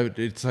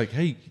 It's like,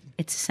 hey,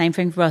 it's the same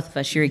thing for both of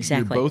us. You're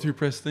exactly. you're both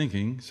repressed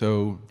thinking.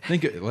 So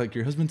think, like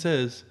your husband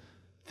says,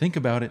 think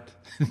about it.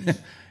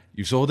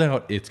 You sold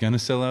out. It's going to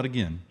sell out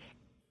again.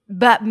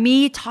 But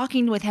me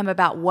talking with him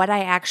about what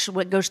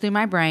goes through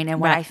my brain and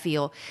what Right. I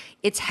feel,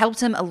 it's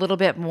helped him a little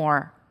bit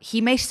more. He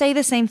may say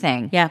the same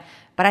thing. Yeah.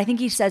 But I think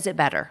he says it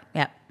better.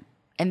 Yeah.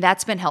 And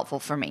that's been helpful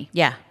for me.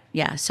 Yeah.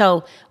 Yeah.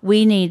 So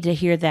we need to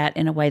hear that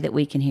in a way that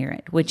we can hear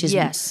it, which is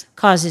Yes.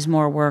 causes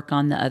more work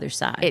on the other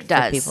side. It for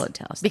does. people to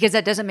tell us. Because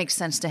that doesn't make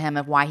sense to him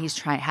of why he's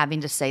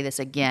having to say this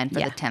again for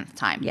Yeah. the 10th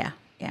time. Yeah.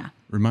 Yeah.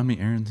 Remind me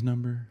Aaron's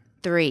number?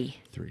 3.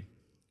 3.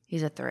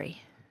 He's a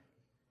 3.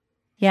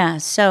 Yeah.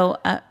 So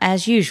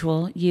as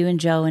usual, you and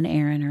Joe and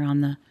Aaron are on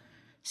the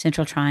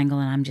central triangle,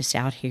 and I'm just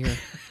out here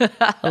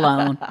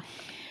alone.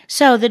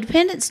 So the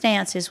dependent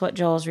stance is what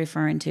Joel's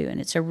referring to, and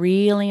it's a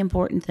really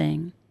important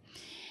thing.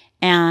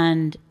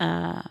 And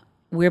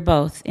we're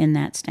both in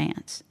that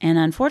stance. And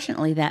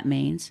unfortunately, that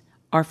means,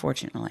 or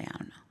fortunately, I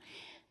don't know.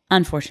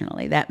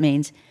 Unfortunately, that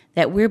means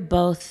that we're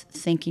both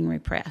thinking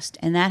repressed.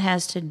 And that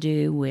has to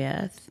do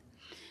with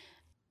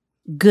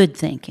good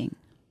thinking,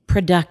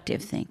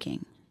 productive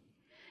thinking.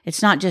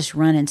 It's not just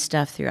running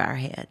stuff through our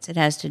heads. It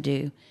has to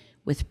do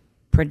with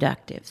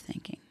productive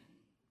thinking.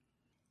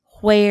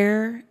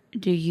 Where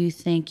do you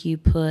think you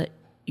put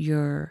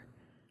your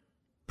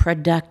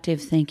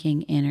productive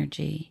thinking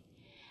energy?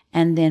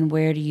 And then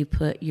where do you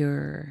put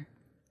your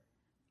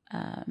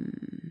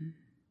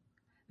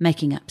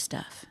making up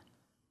stuff?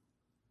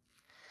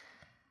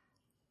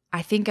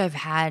 I think I've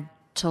had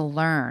to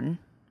learn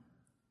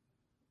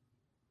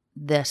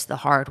this the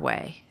hard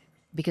way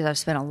because I've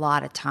spent a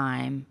lot of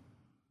time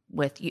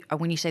with you,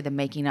 when you say the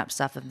making up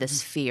stuff of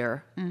this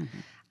fear,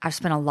 I've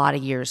spent a lot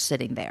of years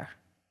sitting there.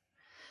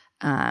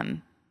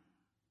 And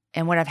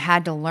what I've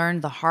had to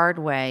learn the hard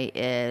way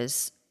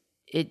is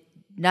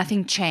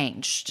nothing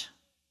changed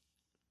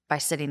by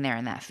sitting there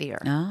in that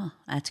fear. Oh,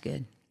 that's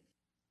good.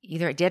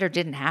 Either it did or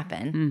didn't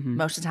happen.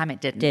 Most of the time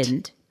it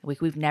didn't.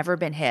 We've never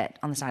been hit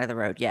on the side of the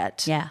road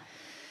yet. Yeah.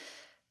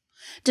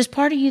 Does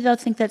part of you, though,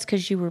 think that's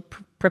because you were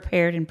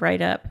prepared and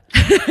prayed up?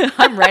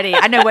 I'm ready.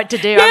 I know what to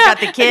do. I've got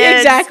the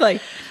kids. Exactly.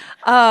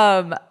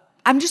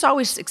 I'm just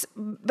always,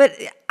 but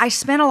I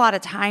spent a lot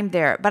of time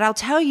there. But I'll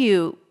tell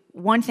you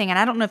one thing, and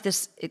I don't know if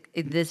this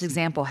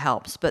example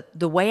helps, but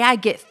the way I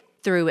get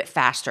through it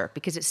faster,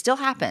 because it still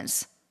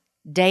happens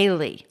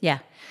daily. Yeah.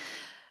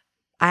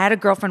 I had a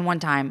girlfriend one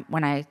time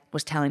when I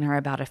was telling her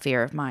about a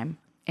fear of mine,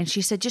 and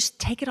she said, just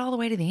take it all the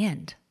way to the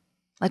end.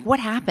 Like,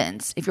 what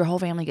happens if your whole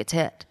family gets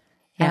hit?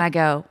 Yeah. And I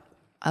go,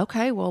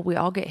 okay, well, we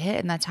all get hit,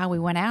 and that's how we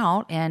went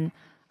out, and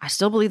I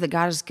still believe that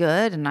God is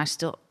good, and I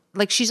still,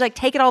 like, she's like,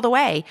 take it all the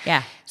way.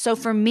 Yeah. So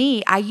for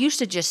me, I used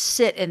to just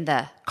sit in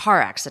the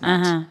car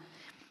accident.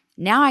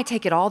 Now I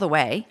take it all the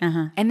way,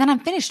 and then I'm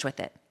finished with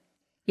it.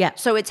 Yeah.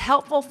 So it's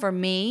helpful for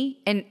me,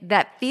 and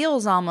that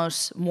feels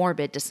almost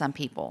morbid to some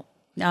people.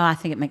 No, I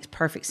think it makes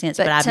perfect sense,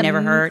 but I've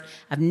never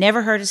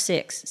heard a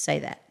 6 say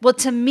that. Well,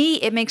 to me,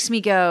 it makes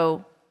me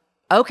go,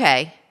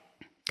 okay.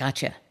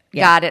 Gotcha.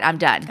 Yeah. Got it. I'm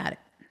done. Got it.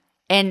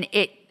 And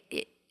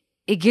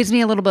it gives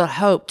me a little bit of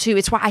hope too.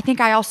 It's why I think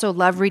I also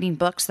love reading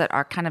books that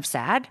are kind of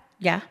sad.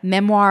 Yeah.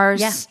 Memoirs.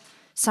 Yeah.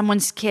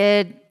 Someone's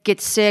kid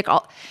gets sick.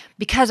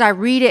 Because I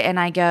read it and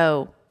I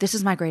go, this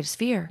is my greatest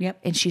fear. Yep.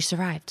 And she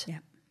survived.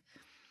 Yep.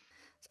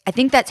 I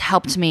think that's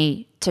helped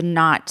me to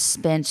not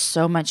spend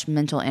so much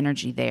mental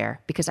energy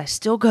there, because I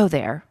still go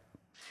there.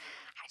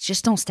 I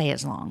just don't stay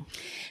as long.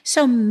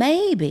 So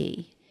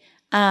maybe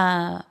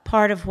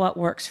part of what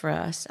works for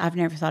us, I've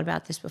never thought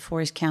about this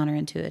before, is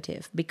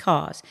counterintuitive.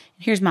 Because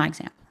here's my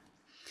example.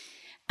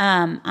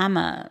 I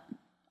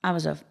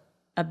was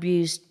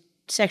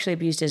sexually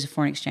abused as a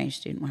foreign exchange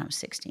student when I was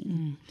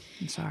 16.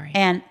 I'm sorry.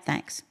 And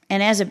thanks.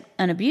 And as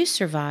an abuse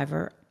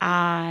survivor,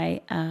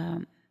 I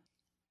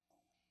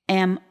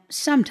am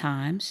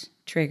sometimes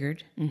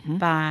triggered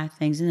by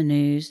things in the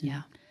news.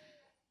 Yeah.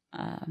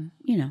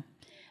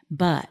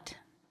 But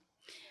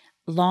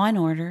Law and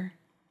Order,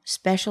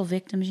 Special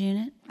Victims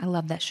Unit. I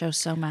love that show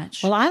so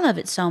much. Well, I love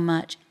it so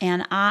much.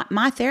 And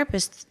my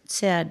therapist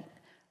said,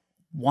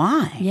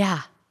 why?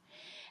 Yeah.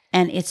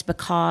 And it's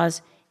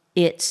because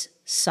it's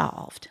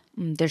solved.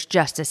 There's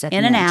justice at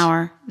in the an end.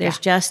 hour. There's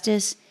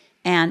justice,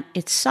 and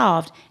it's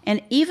solved.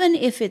 And even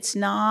if it's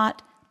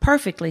not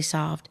perfectly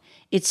solved,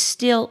 it's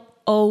still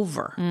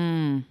over.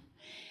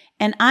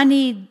 And I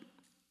need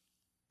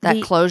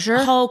that closure.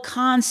 The whole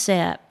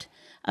concept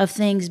of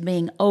things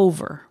being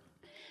over.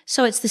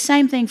 So it's the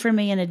same thing for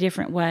me in a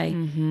different way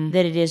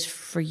that it is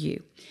for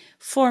you.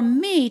 For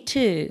me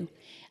too,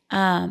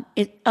 a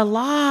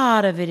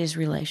lot of it is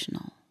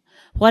relational.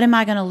 What am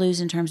I going to lose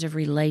in terms of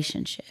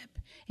relationship?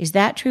 Is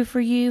that true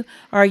for you,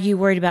 or are you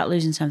worried about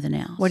losing something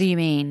else? What do you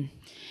mean?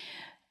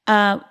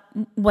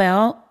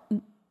 Well,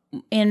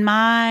 in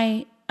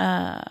my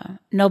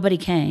nobody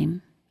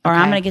came, or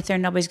I'm going to get there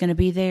and nobody's going to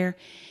be there,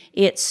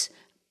 it's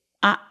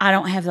I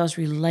don't have those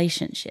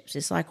relationships.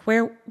 It's like,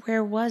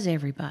 where was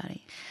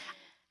everybody?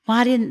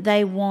 Why didn't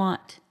they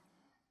want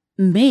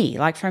me?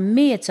 Like, for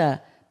me, it's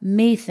a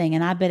me thing,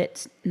 and I bet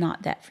it's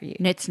not that for you.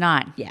 It's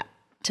not. Yeah.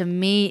 To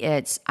me,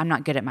 it's I'm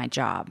not good at my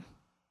job.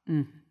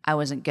 I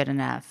wasn't good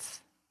enough.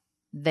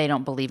 They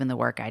don't believe in the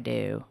work I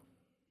do,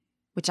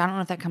 which I don't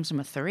know if that comes from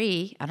a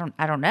 3. I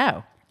don't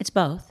know. It's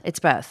both. It's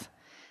both.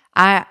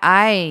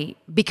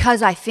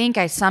 Because I think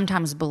I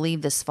sometimes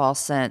believe this false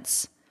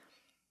sense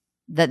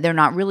that they're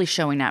not really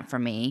showing up for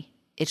me.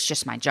 It's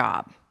just my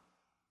job.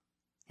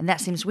 And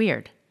that seems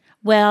weird.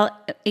 Well,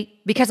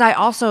 because I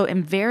also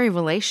am very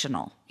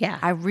relational. Yeah.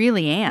 I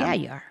really am. Yeah,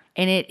 you are.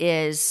 And it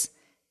is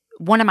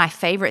one of my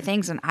favorite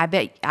things, and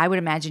I would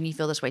imagine you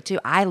feel this way too.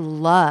 I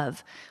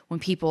love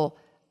when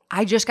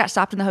I just got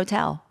stopped in the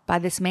hotel by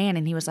this man,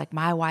 and he was like,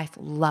 my wife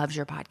loves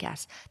your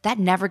podcast. That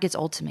never gets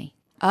old to me.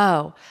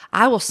 Oh,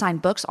 I will sign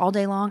books all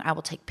day long. I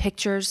will take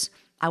pictures.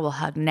 I will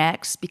hug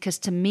necks, because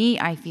to me,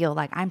 I feel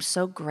like I'm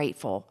so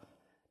grateful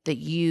that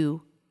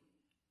you,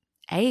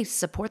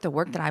 support the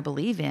work that I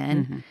believe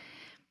in,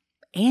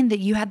 and that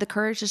you had the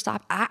courage to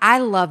stop. I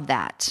love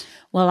that.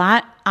 Well,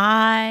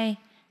 I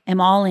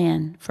am all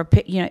in for,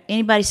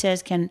 anybody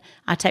says, can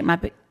I take my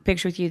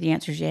picture with you? The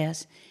answer is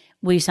yes.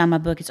 Will you sign my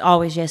book? It's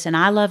always yes. And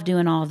I love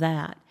doing all of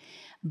that.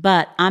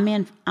 But I'm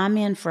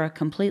in for a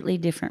completely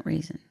different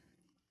reason.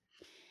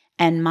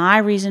 And my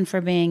reason for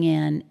being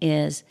in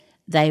is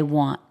they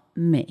want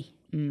me.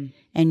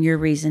 And your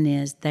reason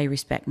is they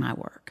respect my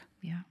work.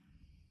 Yeah.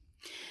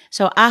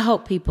 So I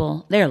hope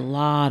there are a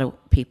lot of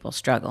people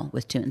struggle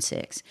with 2 and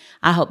 6.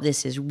 I hope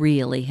this is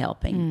really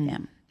helping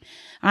them.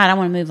 All right, I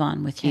want to move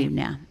on with you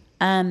now.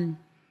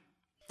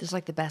 This is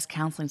like the best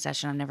counseling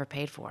session I've never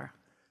paid for.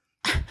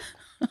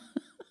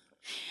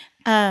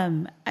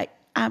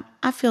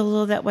 I feel a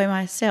little that way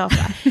myself.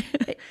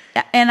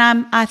 And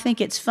I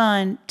think it's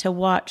fun to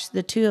watch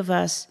the two of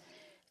us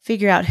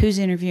figure out who's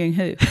interviewing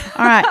who.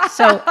 All right,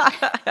 so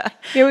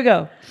here we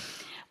go.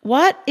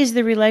 What is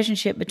the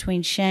relationship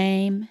between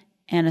shame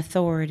and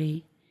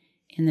authority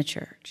in the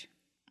church?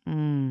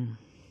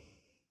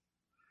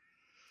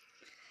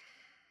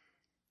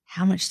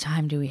 How much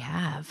time do we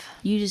have?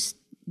 You just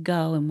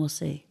go and we'll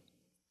see.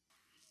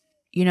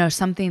 You know,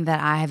 something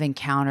that I have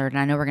encountered, and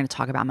I know we're going to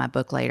talk about my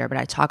book later, but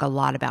I talk a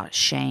lot about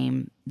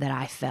shame that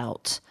I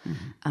felt.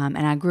 And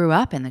I grew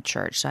up in the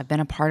church, so I've been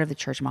a part of the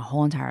church my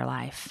whole entire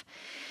life.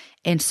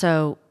 And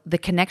so the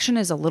connection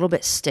is a little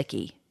bit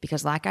sticky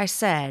because, like I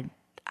said,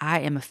 I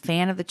am a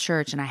fan of the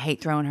church and I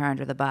hate throwing her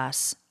under the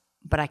bus.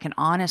 But I can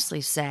honestly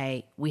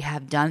say we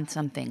have done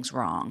some things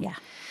wrong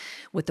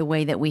with the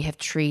way that we have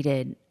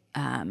treated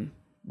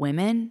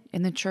women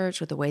in the church,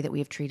 with the way that we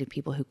have treated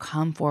people who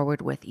come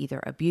forward with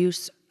either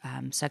abuse,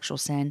 sexual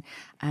sin,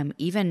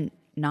 even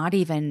not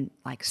even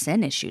like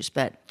sin issues,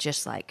 but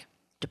just like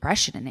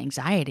depression and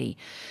anxiety.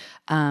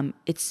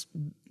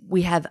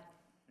 We have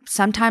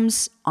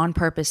sometimes on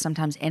purpose,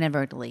 sometimes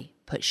inadvertently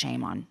put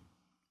shame on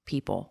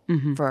people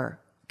for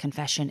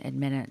confession,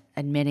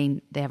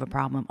 admitting they have a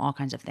problem, all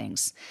kinds of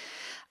things.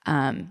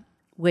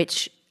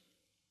 Which,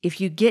 if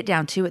you get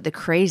down to it, the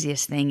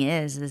craziest thing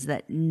is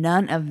that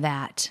none of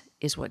that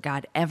is what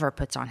God ever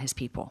puts on his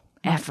people,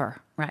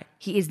 ever. Right.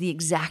 He is the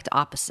exact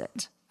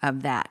opposite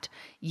of that.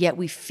 Yet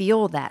we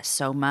feel that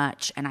so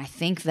much. And I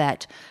think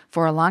that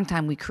for a long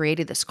time we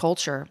created this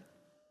culture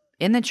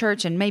in the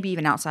church and maybe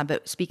even outside,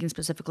 but speaking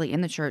specifically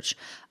in the church,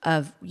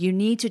 of you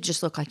need to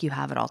just look like you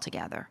have it all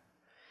together.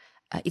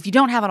 If you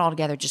don't have it all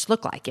together, just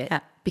look like it,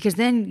 because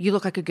then you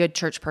look like a good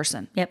church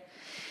person. Yep.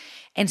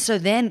 And so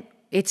then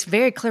it's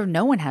very clear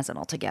no one has it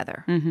all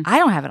together. I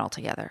don't have it all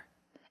together.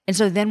 And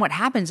so then what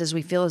happens is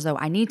we feel as though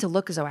I need to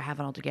look as though I have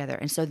it all together.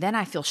 And so then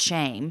I feel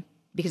shame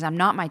because I'm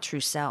not my true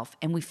self.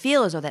 And we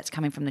feel as though that's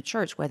coming from the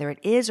church, whether it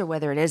is or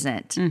whether it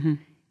isn't.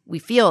 We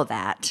feel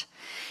that.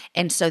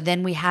 And so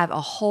then we have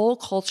a whole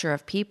culture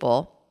of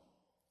people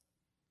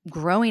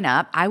growing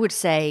up, I would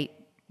say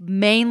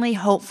mainly,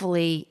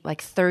 hopefully,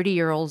 like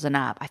 30-year-olds and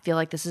up. I feel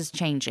like this is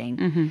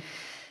changing.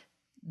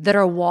 That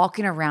are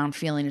walking around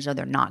feeling as though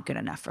they're not good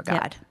enough for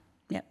God.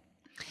 Yep.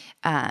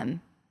 And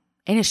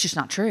it's just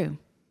not true.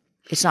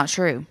 It's not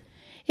true.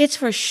 It's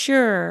for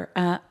sure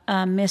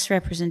a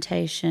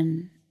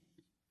misrepresentation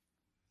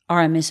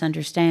or a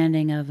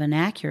misunderstanding of an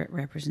accurate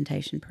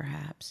representation,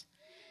 perhaps,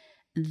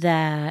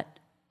 that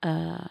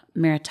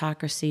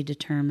meritocracy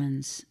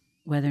determines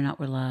whether or not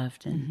we're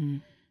loved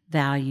and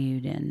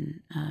valued.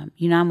 And,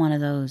 I'm one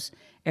of those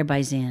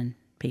everybody's in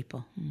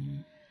people.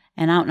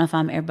 And I don't know if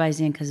I'm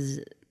everybody's in because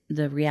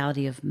the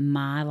reality of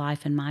my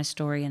life and my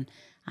story, and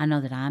I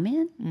know that I'm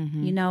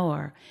in,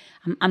 or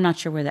I'm not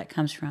sure where that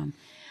comes from.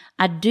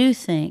 I do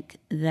think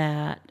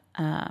that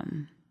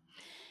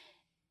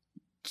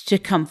to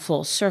come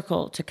full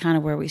circle to kind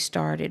of where we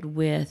started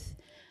with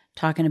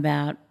talking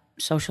about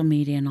social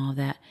media and all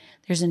that,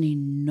 there's an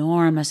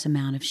enormous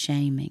amount of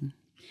shaming.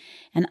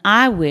 And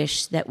I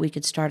wish that we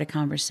could start a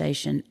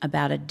conversation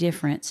about a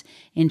difference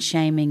in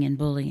shaming and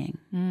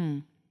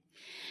bullying.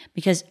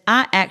 Because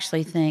I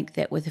actually think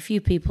that with a few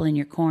people in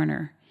your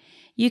corner,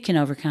 you can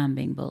overcome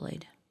being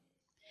bullied.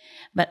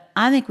 But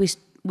I think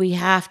we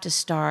have to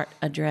start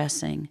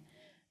addressing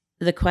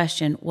the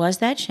question, was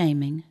that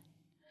shaming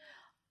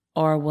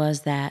or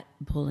was that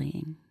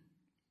bullying?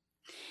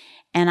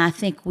 And I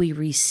think we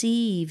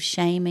receive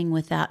shaming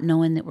without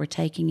knowing that we're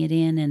taking it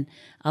in and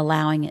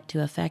allowing it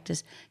to affect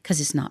us because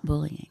it's not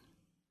bullying.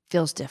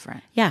 Feels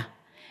different. Yeah.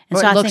 And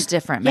Or so it I looks think,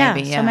 different,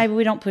 maybe. So maybe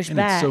we don't push And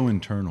back. it's so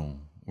internal,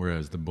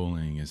 whereas the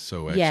bullying is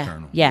so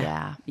external.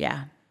 Yeah.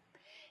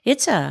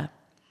 It's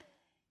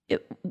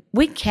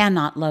we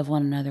cannot love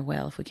one another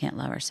well if we can't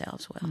love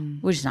ourselves well.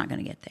 We're just not going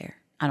to get there,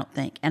 I don't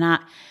think. And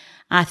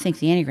I think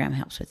the Enneagram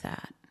helps with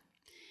that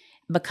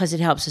because it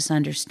helps us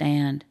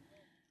understand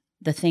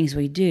the things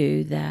we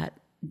do that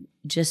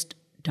just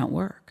don't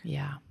work.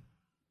 Yeah.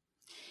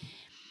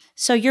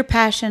 So your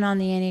passion on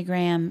the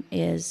Enneagram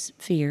is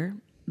fear,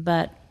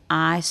 but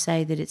I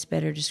say that it's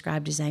better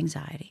described as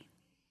anxiety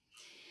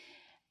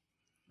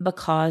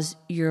because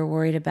you're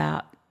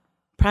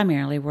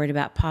primarily worried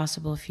about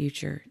possible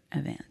future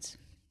events.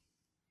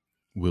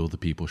 Will the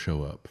people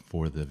show up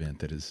for the event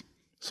that is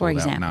For sold out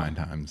example. 9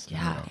 times? in a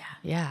row?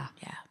 Yeah.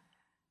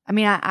 I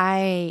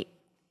mean,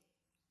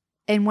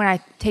 and when I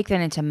take that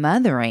into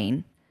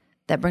mothering,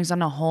 that brings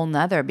on a whole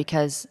nother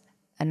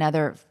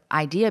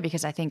idea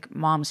because I think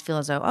moms feel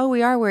as though,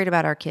 we are worried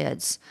about our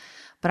kids.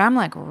 But I'm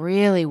like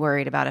really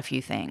worried about a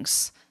few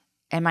things.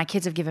 And my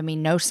kids have given me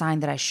no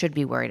sign that I should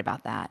be worried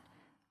about that.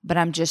 But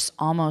I'm just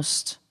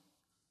almost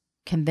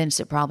convinced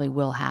it probably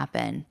will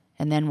happen.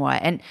 And then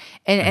what? And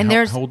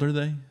there's... How old are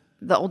they?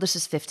 The oldest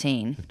is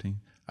 15. 15.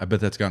 I bet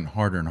that's gotten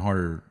harder and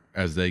harder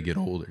as they get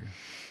older.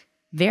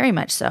 Very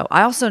much so.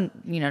 I also,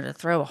 to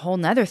throw a whole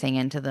nother thing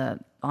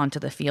onto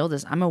the field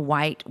is I'm a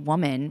white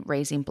woman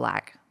raising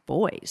black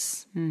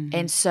boys.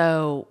 And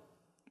so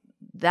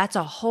that's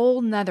a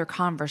whole nother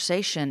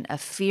conversation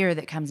of fear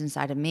that comes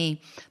inside of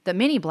me that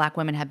many Black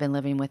women have been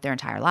living with their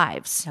entire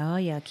lives. Oh,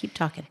 yeah. Keep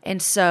talking.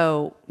 And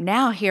so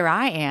now here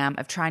I am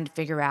of trying to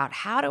figure out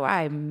how do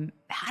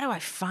I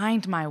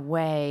find my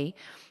way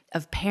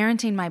of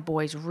parenting my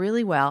boys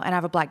really well. And I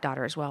have a Black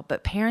daughter as well,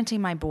 but parenting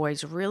my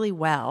boys really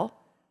well,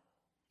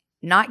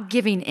 not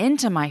giving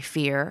into my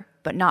fear,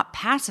 but not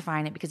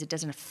pacifying it because it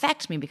doesn't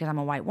affect me because I'm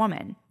a white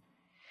woman.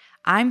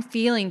 I'm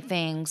feeling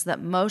things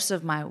that most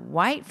of my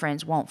white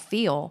friends won't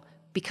feel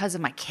because of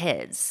my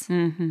kids.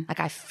 Mm-hmm. Like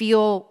I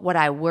feel what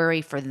I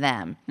worry for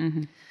them.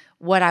 Mm-hmm.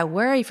 What I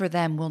worry for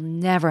them will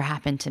never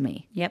happen to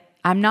me. Yep.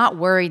 I'm not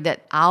worried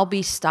that I'll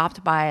be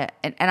stopped by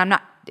and I'm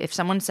not, if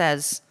someone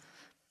says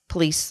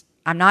police,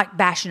 I'm not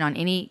bashing on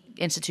any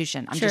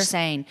institution. I'm just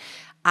saying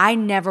I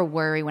never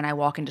worry when I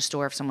walk into a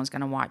store if someone's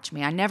going to watch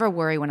me. I never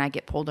worry when I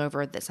get pulled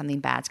over that something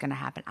bad's going to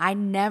happen. I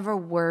never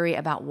worry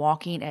about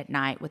walking at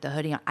night with a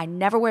hoodie on. I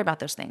never worry about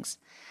those things.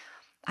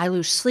 I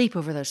lose sleep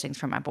over those things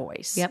for my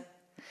boys. Yep.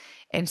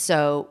 And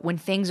so when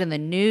things in the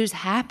news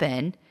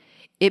happen,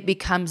 it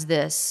becomes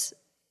this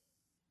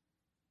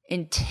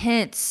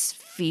intense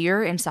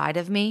fear inside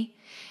of me.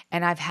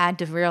 And I've had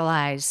to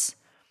realize,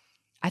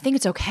 I think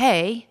it's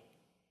okay.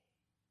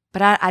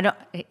 But I don't,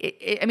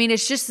 I mean,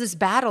 it's just this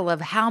battle of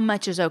how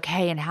much is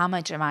okay and how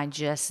much am I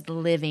just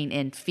living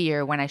in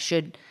fear when I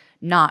should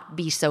not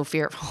be so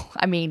fearful.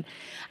 I mean,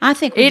 I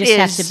think we just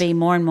have to be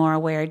more and more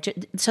aware.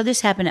 So this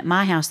happened at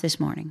my house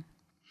this morning.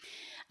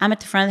 I'm at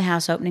the front of the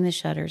house opening the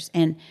shutters,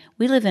 and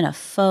we live in a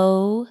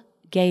faux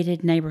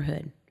gated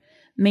neighborhood,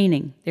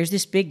 meaning there's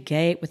this big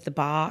gate with the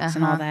box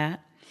and all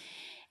that.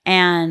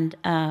 And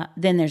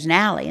then there's an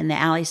alley, and the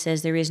alley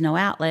says there is no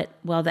outlet.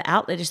 Well, the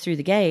outlet is through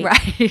the gate.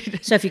 Right.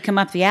 So if you come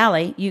up the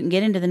alley, you can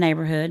get into the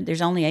neighborhood.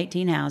 There's only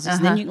 18 houses,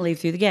 and then you can leave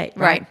through the gate.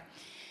 Right.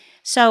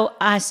 So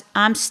I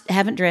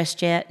haven't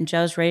dressed yet, and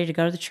Joe's ready to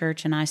go to the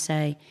church, and I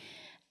say,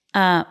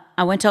 I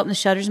went to open the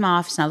shutters of my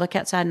office, and I look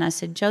outside, and I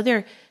said, Joe, there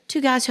are two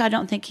guys who I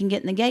don't think can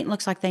get in the gate, and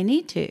looks like they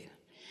need to.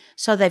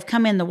 So they've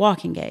come in the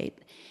walking gate.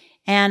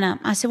 And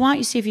I said, why don't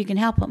you see if you can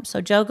help them?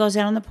 So Joe goes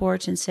out on the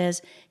porch and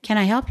says, can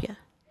I help you?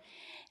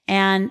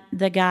 And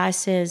the guy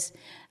says,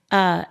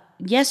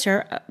 yes,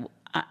 sir.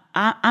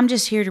 I'm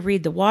just here to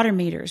read the water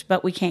meters,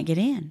 but we can't get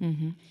in.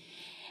 Mm-hmm.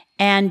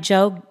 And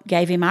Joe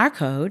gave him our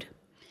code.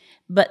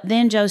 But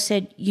then Joe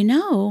said,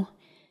 you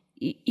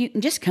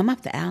can just come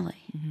up the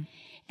alley. Mm-hmm.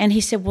 And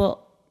he said,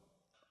 well,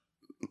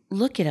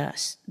 look at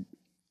us.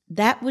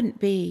 That wouldn't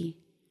be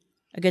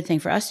a good thing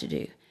for us to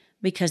do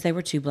because they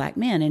were two black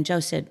men. And Joe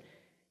said,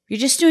 you're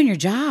just doing your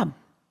job.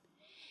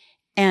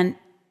 And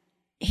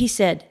he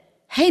said,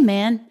 hey,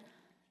 man,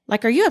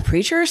 like, are you a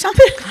preacher or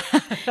something?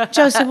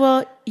 Joe said,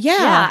 well, yeah.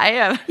 Yeah, I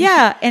am.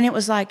 Yeah. And it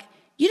was like,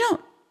 you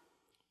don't.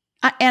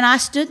 And I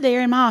stood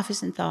there in my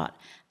office and thought,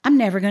 I'm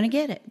never going to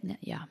get it.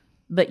 Yeah.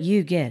 But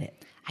you get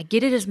it. I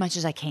get it as much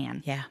as I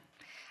can. Yeah.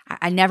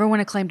 I never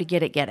want to claim to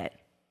get it,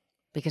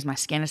 because my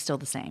skin is still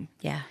the same.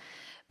 Yeah.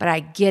 But I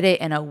get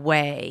it in a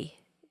way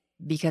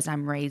because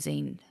I'm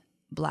raising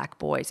black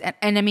boys.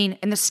 And I mean,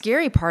 and the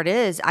scary part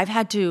is I've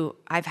had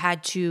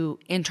to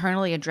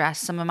internally address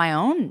some of my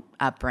own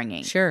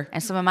upbringing. Sure.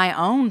 And some of my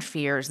own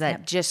fears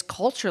that just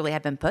culturally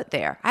have been put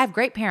there. I have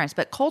great parents,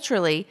 but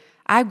culturally,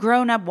 I've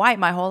grown up white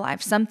my whole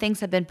life. Some things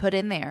have been put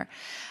in there.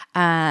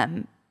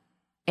 And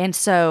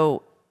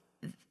so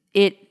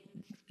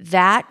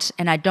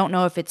and I don't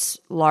know if it's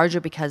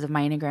larger because of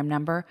my Enneagram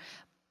number,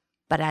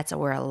 but that's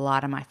where a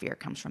lot of my fear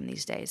comes from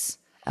these days.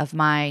 Of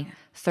my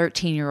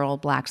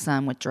 13-year-old black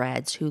son with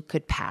dreads who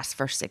could pass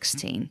for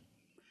 16.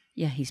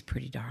 Yeah, he's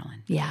pretty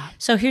darling. Yeah.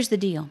 So here's the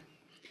deal.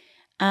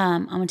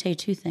 I'm going to tell you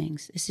two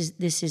things.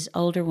 This is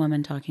older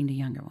woman talking to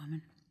younger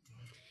woman.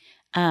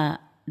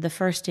 The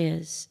first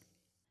is,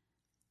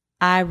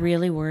 I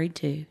really worried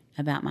too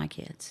about my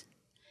kids.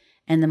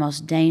 And the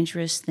most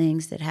dangerous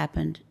things that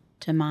happened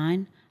to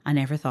mine, I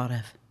never thought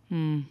of.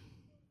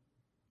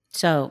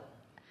 So,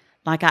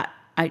 like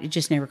it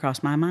just never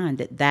crossed my mind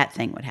that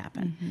thing would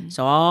happen. Mm-hmm.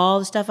 So all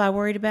the stuff I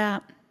worried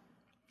about.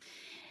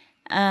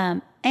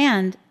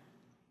 And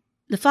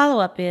the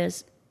follow-up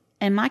is,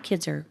 and my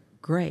kids are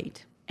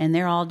great, and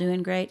they're all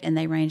doing great, and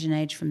they range in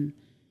age from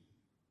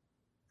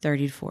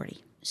 30 to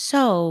 40.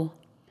 So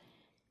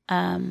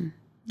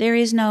there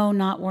is no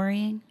not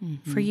worrying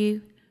for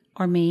you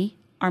or me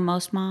or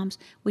most moms.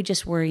 We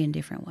just worry in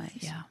different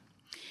ways. Yeah.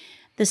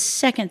 The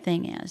second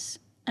thing is,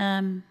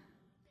 I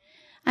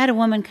had a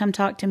woman come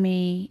talk to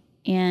me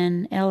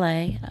in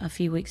L.A. a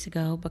few weeks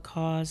ago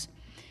because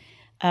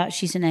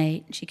she's an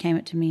 8. She came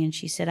up to me and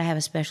she said, I have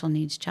a special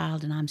needs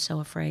child, and I'm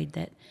so afraid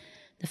that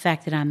the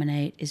fact that I'm an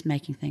 8 is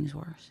making things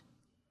worse.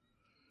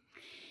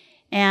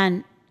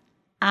 And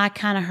I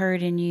kind of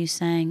heard in you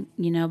saying,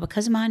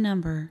 because of my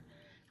number,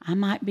 I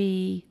might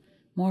be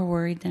more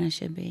worried than I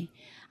should be.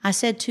 I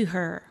said to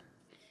her,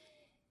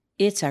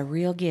 it's a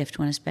real gift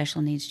when a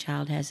special needs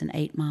child has an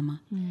 8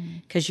 mama,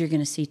 because you're going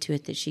to see to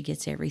it that she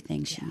gets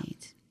everything she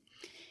needs.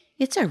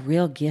 It's a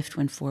real gift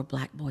when 4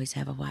 black boys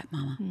have a white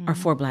mama, or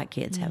 4 black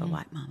kids have a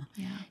white mama.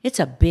 Yeah. It's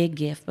a big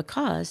gift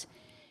because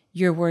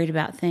you're worried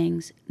about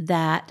things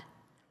that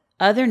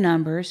other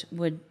numbers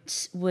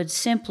would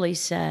simply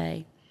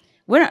say,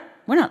 we're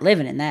not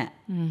living in that.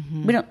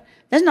 We don't.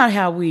 That's not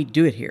how we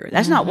do it here.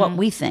 That's not what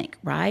we think,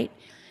 right?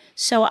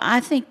 So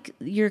I think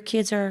your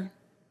kids are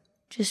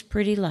just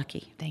pretty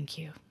lucky. Thank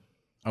you.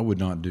 I would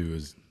not do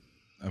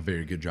a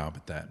very good job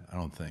at that, I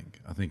don't think.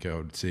 I think I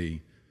would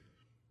see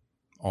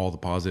all the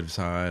positive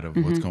side of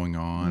what's going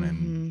on.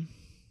 And,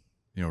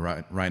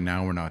 right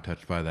now we're not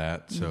touched by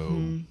that.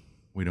 So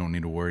we don't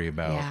need to worry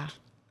about,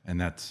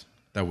 and that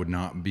would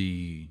not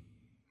be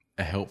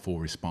a helpful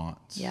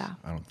response. Yeah.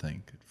 I don't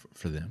think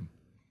for them.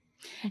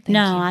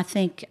 No, I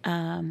think,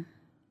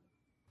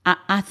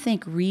 I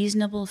think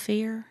reasonable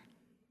fear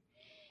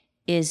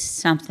is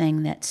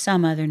something that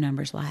some other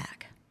numbers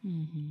lack.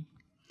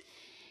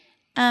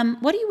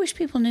 What do you wish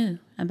people knew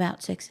about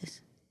 6s?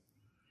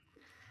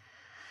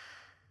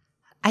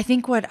 I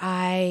think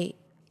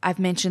I've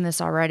mentioned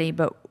this already,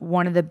 but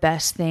one of the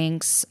best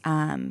things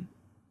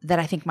that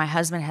I think my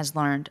husband has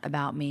learned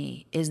about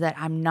me is that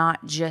I'm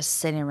not just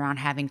sitting around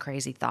having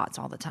crazy thoughts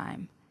all the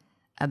time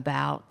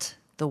about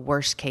the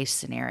worst case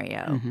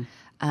scenario.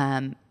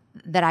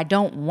 That I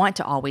don't want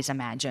to always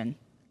imagine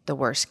the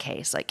worst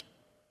case. Like,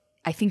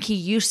 I think he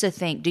used to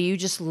think, do you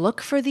just look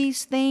for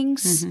these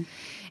things?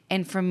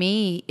 And for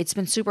me, it's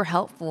been super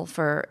helpful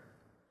for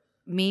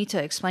me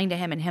to explain to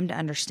him and him to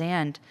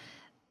understand.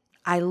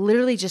 I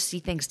literally just see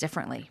things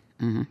differently.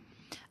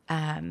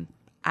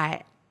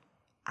 I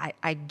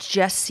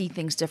just see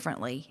things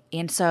differently.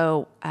 And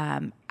so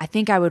I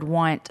think I would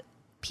want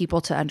people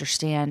to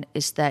understand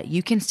is that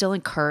you can still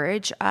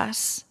encourage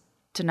us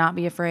to not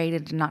be afraid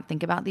and to not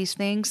think about these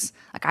things.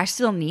 Like, I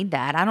still need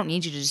that. I don't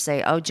need you to just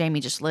say, oh, Jamie,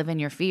 just live in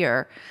your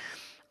fear.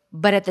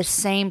 But at the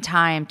same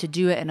time, to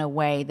do it in a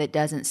way that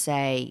doesn't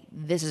say,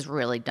 this is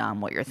really dumb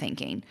what you're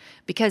thinking.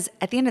 Because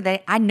at the end of the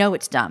day, I know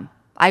it's dumb.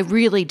 I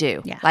really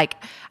do. Yeah. Like,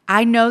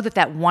 I know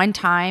that one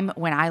time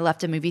when I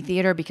left a movie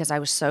theater because I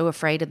was so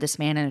afraid of this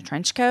man in a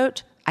trench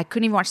coat, I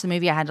couldn't even watch the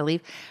movie. I had to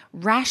leave.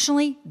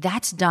 Rationally,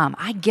 that's dumb.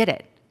 I get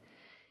it.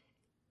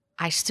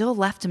 I still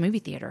left a movie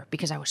theater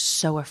because I was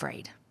so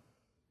afraid.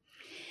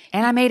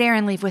 And I made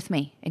Aaron leave with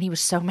me, and he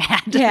was so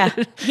mad.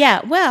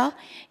 Yeah. Well,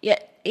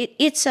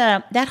 it's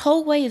that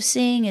whole way of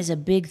seeing is a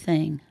big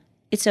thing.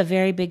 It's a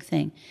very big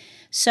thing.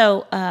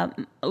 So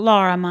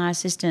Laura, my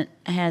assistant,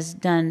 has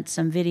done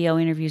some video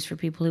interviews for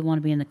people who want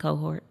to be in the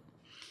cohort.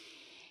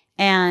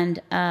 And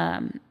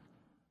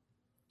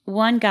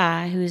one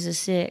guy who's a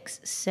 6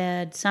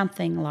 said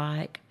something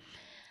like,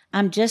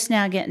 I'm just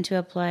now getting to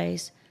a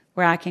place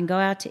where I can go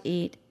out to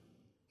eat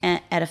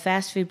at a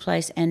fast food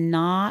place and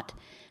not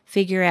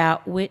figure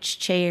out which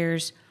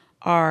chairs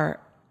are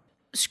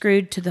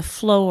screwed to the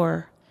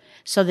floor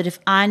so that if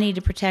I need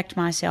to protect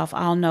myself,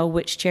 I'll know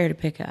which chair to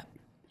pick up.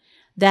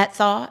 That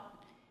thought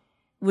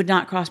would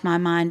not cross my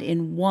mind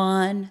in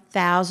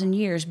 1,000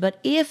 years. But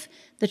if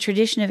the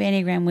tradition of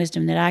Enneagram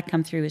wisdom that I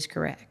come through is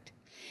correct,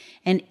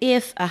 and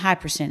if a high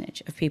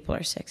percentage of people are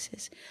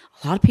 6s,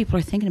 a lot of people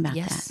are thinking about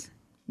that.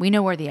 We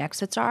know where the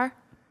exits are.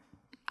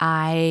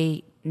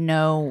 I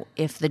know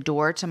if the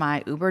door to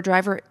my Uber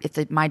driver,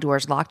 my door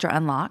is locked or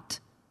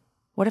unlocked.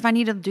 What if I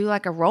need to do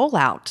like a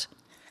rollout?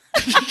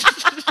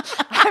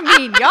 I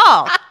mean,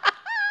 y'all,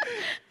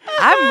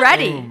 I'm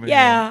ready. Oh,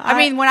 Yeah. I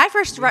mean, when I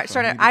first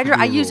started,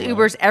 I use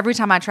Ubers every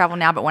time I travel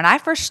now. But when I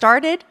first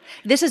started,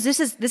 this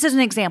is an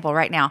example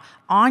right now.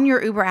 On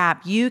your Uber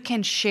app, you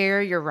can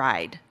share your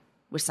ride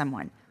with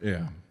someone.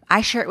 Yeah.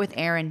 I share it with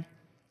Aaron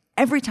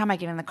every time I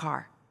get in the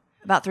car.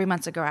 About 3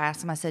 months ago, I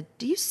asked him, I said,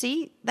 do you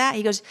see that?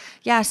 He goes,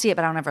 yeah, I see it,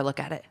 but I don't ever look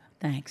at it.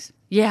 Thanks.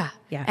 Yeah.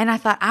 Yeah. And I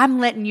thought, I'm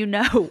letting you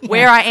know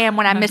where I am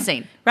when I'm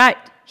missing. Right.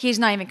 He's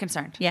not even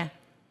concerned. Yeah.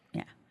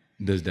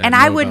 Does Dad And know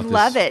I would about this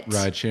love it.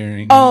 ride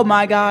sharing? Oh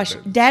my gosh,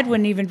 Dad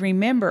wouldn't even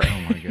remember.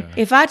 Oh my God.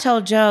 If I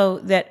told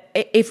Joe that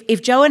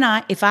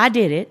if I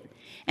did it,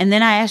 and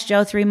then I asked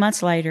Joe 3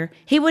 months later,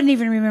 he wouldn't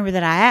even remember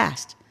that I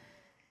asked.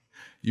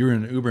 You were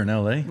in an Uber in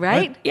LA?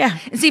 Right? What? Yeah.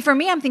 And see, for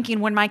me, I'm thinking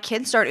when my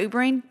kids start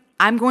Ubering,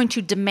 I'm going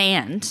to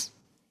demand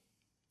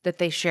that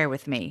they share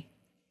with me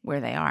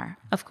where they are.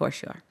 Of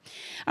course you are.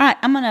 All right,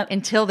 I'm gonna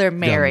Until they're Got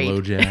married.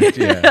 low-jacked,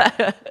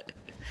 yeah.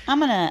 I'm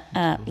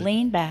gonna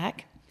lean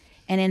back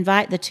and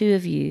invite the two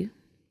of you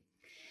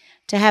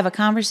to have a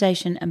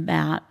conversation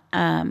about.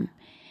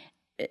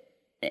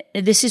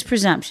 This is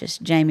presumptuous,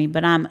 Jamie,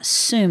 but I'm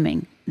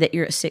assuming that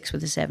you're a 6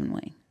 with a 7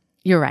 wing.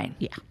 You're right.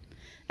 Yeah,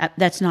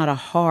 that's not a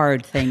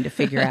hard thing to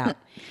figure out.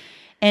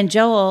 And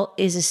Joel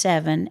is a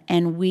 7,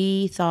 and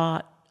we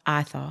thought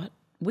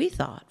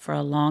for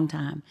a long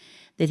time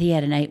that he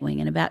had an 8 wing.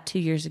 And about 2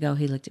 years ago,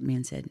 he looked at me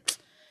and said,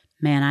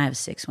 man, I have a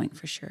 6 wing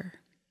for sure.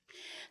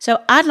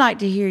 So I'd like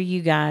to hear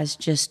you guys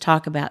just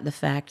talk about the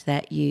fact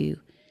that you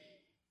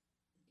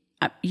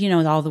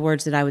know, all the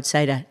words that I would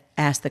say to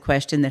ask the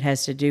question that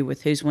has to do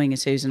with whose wing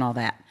is whose and all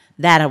that.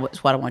 That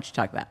is what I want you to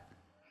talk about.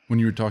 When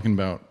you were talking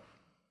about,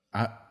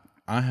 I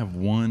have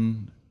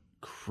one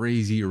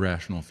crazy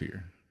irrational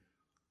fear.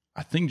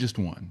 I think just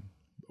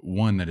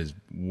one that is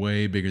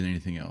way bigger than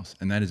anything else,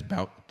 and that is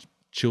about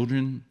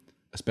children,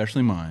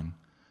 especially mine,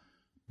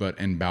 but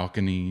in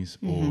balconies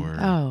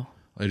or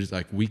just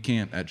like we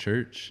can't at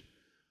church.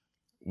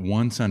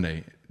 One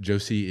Sunday,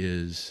 Josie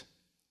is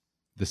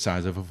the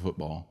size of a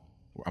football.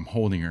 I'm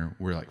holding her.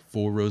 We're like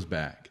 4 rows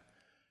back.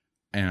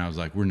 And I was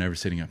like, we're never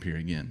sitting up here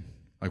again.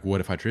 Like,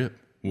 what if I trip?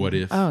 What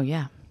if? Oh,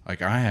 yeah.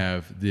 Like, I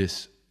have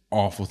this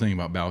awful thing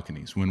about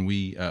balconies. When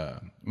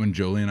when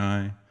Jolie and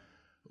I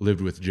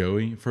lived with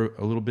Joey for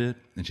a little bit,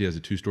 and she has a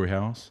 2-story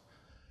house,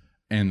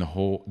 and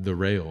the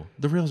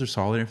rails are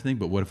solid and everything,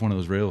 but what if one of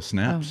those rails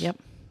snaps? Oh, yep.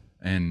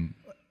 And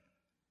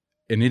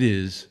it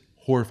is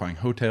horrifying.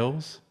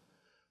 Hotels,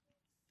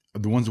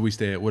 the ones that we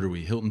stay at, what are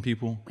we, Hilton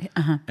people?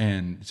 Uh-huh.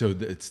 And so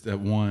it's that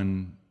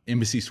one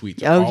Embassy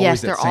Suites. Oh, yes,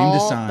 that they're same all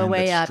design, the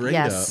way that's up, straight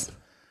yes. up.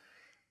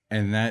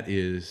 And that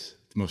is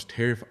the most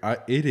terrifying.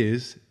 It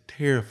is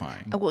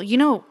terrifying. Well, you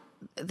know,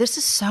 this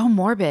is so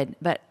morbid,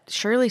 but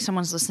surely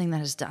someone's listening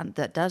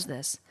that does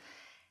this.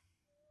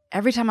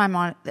 Every time I'm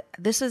on,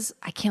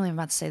 I can't believe I'm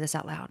about to say this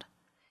out loud.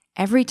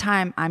 Every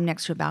time I'm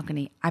next to a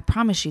balcony, I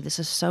promise you, this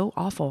is so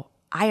awful.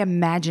 I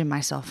imagine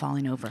myself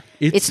falling over.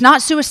 It's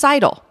not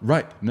suicidal.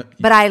 Right. No,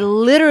 but I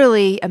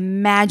literally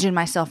imagine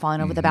myself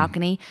falling over the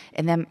balcony,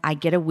 and then I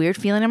get a weird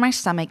feeling in my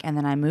stomach, and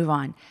then I move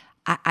on.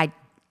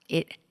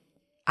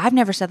 I've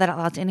never said that out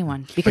loud to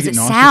anyone because it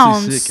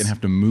sounds sick and have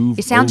to move.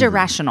 It sounds over.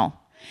 irrational.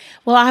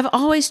 Well, I've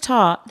always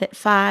taught that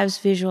 5s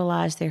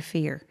visualize their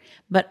fear.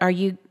 But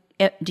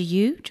do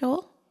you,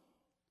 Joel?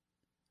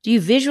 Do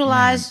you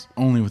visualize?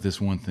 Man, only with this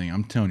one thing.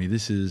 I'm telling you,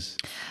 this is.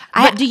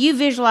 But do you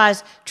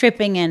visualize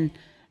tripping and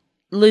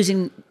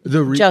losing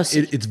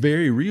Josie? It's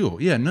very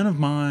real. Yeah, none of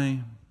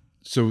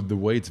so the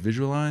way it's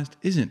visualized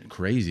isn't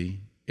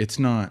crazy. It's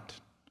not.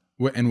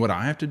 And what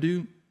I have to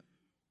do,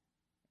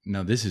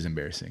 now this is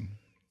embarrassing.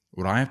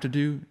 What I have to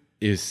do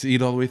is see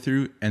it all the way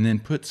through and then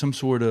put some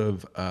sort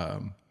of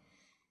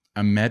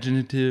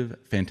imaginative,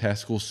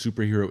 fantastical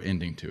superhero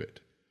ending to it.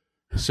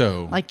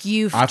 So like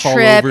you I fall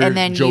trip over, and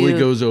then Jolie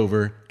goes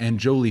over, and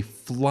Jolie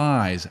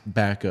flies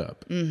back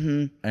up,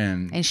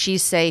 and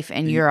she's safe,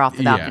 and you're off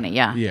the balcony.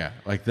 Yeah.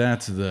 Like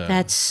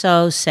that's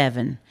so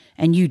 7,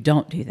 and you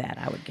don't do that,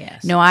 I would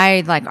guess. No,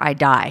 I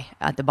die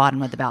at the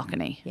bottom of the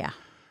balcony. Yeah.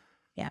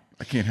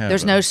 I can't have.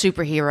 There's no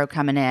superhero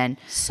coming in.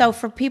 So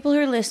for people who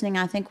are listening,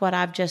 I think what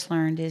I've just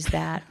learned is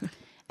that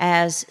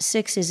as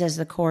 6s as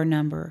the core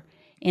number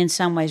in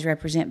some ways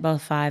represent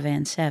both 5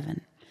 and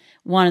 7.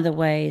 One of the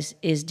ways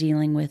is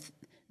dealing with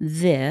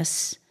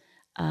this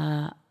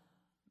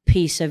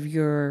piece of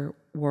your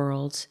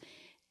worlds,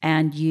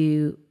 and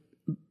you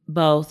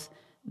both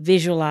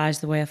visualize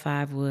the way a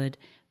 5 would,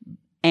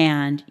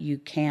 and you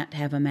can't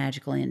have a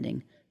magical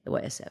ending the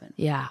way a 7.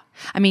 Yeah.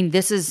 I mean,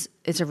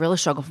 it's a real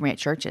struggle for me at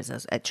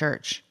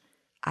church.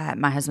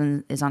 My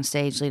husband is on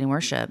stage leading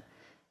worship.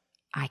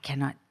 I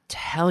cannot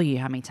tell you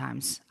how many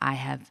times I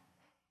have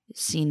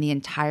seen the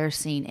entire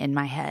scene in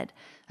my head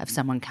of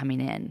someone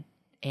coming in,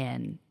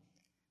 and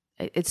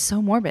it's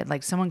so morbid,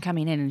 like someone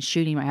coming in and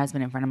shooting my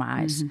husband in front of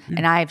my eyes. Mm-hmm.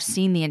 And I've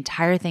seen the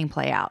entire thing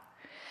play out.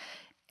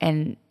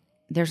 And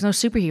there's no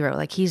superhero.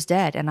 Like, he's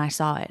dead, and I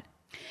saw it.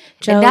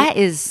 Joe, and that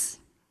is...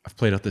 I've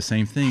played out the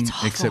same thing,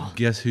 except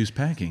guess who's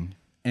packing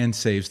and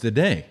saves the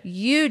day.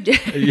 You do.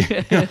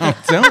 I'm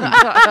telling you.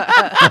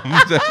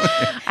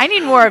 I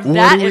need more of that in my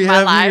life. What do we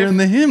have here in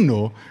the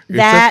hymnal? It's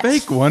a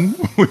fake one.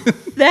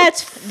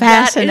 That's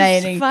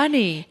fascinating. That is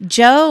funny.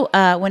 Joe,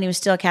 when he was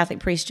still a Catholic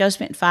priest, Joe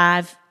spent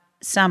 5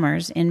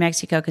 summers in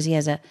Mexico because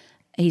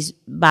he's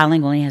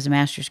bilingual and he has a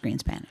master's degree in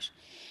Spanish.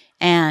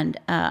 And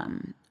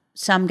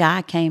some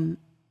guy came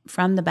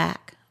from the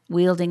back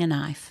wielding a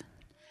knife,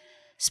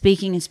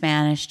 speaking in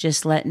Spanish,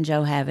 just letting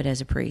Joe have it as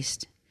a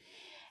priest.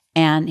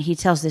 And he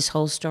tells this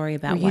whole story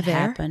about what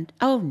happened.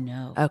 Oh,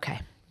 no. Okay.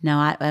 No,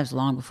 that was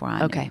long before I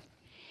knew. Okay.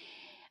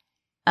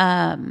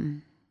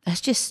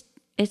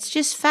 It's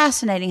just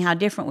fascinating how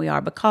different we are,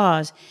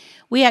 because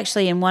we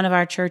actually, in one of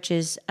our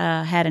churches,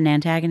 had an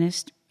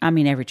antagonist. I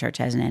mean, every church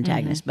has an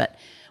antagonist, but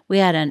we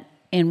had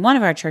in one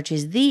of our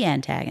churches, the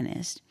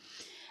antagonist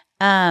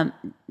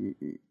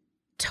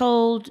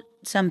told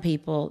some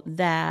people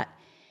that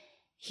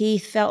he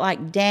felt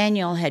like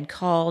Daniel had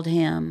called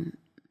him,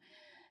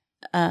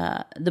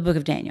 the book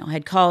of Daniel,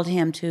 had called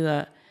him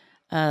to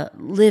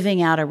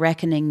living out a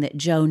reckoning that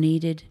Joe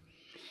needed.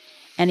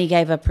 And he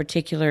gave a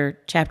particular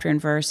chapter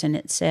and verse, and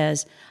it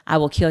says, I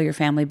will kill your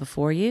family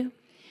before you.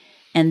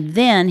 And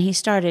then he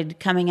started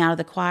coming out of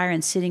the choir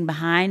and sitting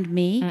behind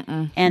me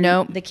and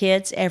the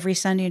kids every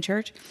Sunday in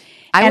church.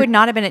 I would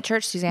not have been at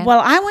church, Suzanne.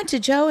 Well, I went to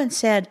Joe and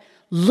said,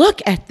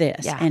 look at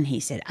this. Yeah. And he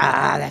said,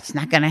 that's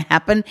not going to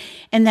happen.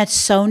 And that's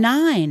so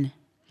 9.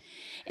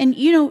 And,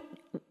 you know,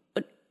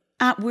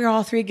 we're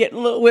all 3 getting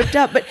a little whipped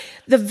up. But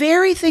the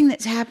very thing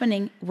that's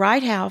happening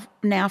right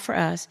now for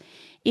us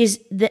is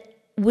the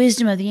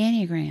wisdom of the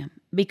Enneagram,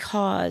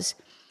 because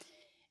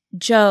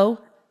Joe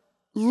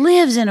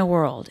lives in a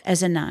world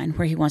as a 9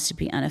 where he wants to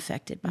be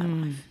unaffected by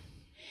life.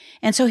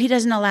 And so he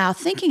doesn't allow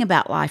thinking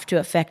about life to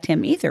affect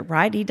him either,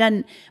 right? He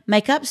doesn't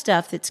make up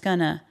stuff that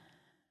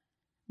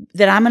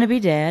I'm going to be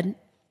dead,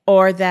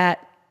 or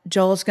that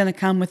Joel's going to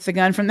come with the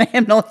gun from the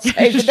hymnal and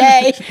save the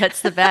day.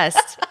 That's the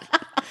best.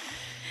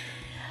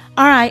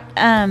 All right.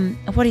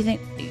 What do you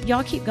think?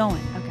 Y'all keep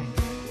going. Okay.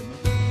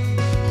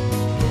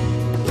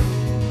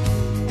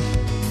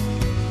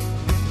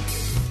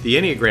 The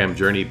Enneagram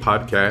Journey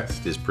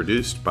podcast is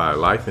produced by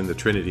Life in the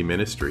Trinity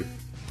Ministry.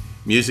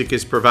 Music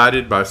is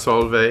provided by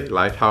Solveig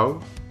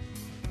Lighthaug.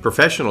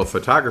 Professional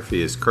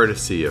photography is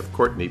courtesy of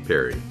Courtney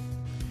Perry.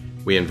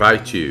 We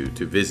invite you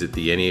to visit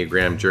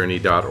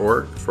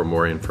theenneagramjourney.org for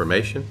more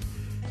information,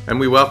 and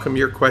we welcome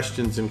your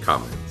questions and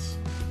comments.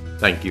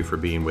 Thank you for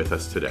being with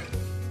us today.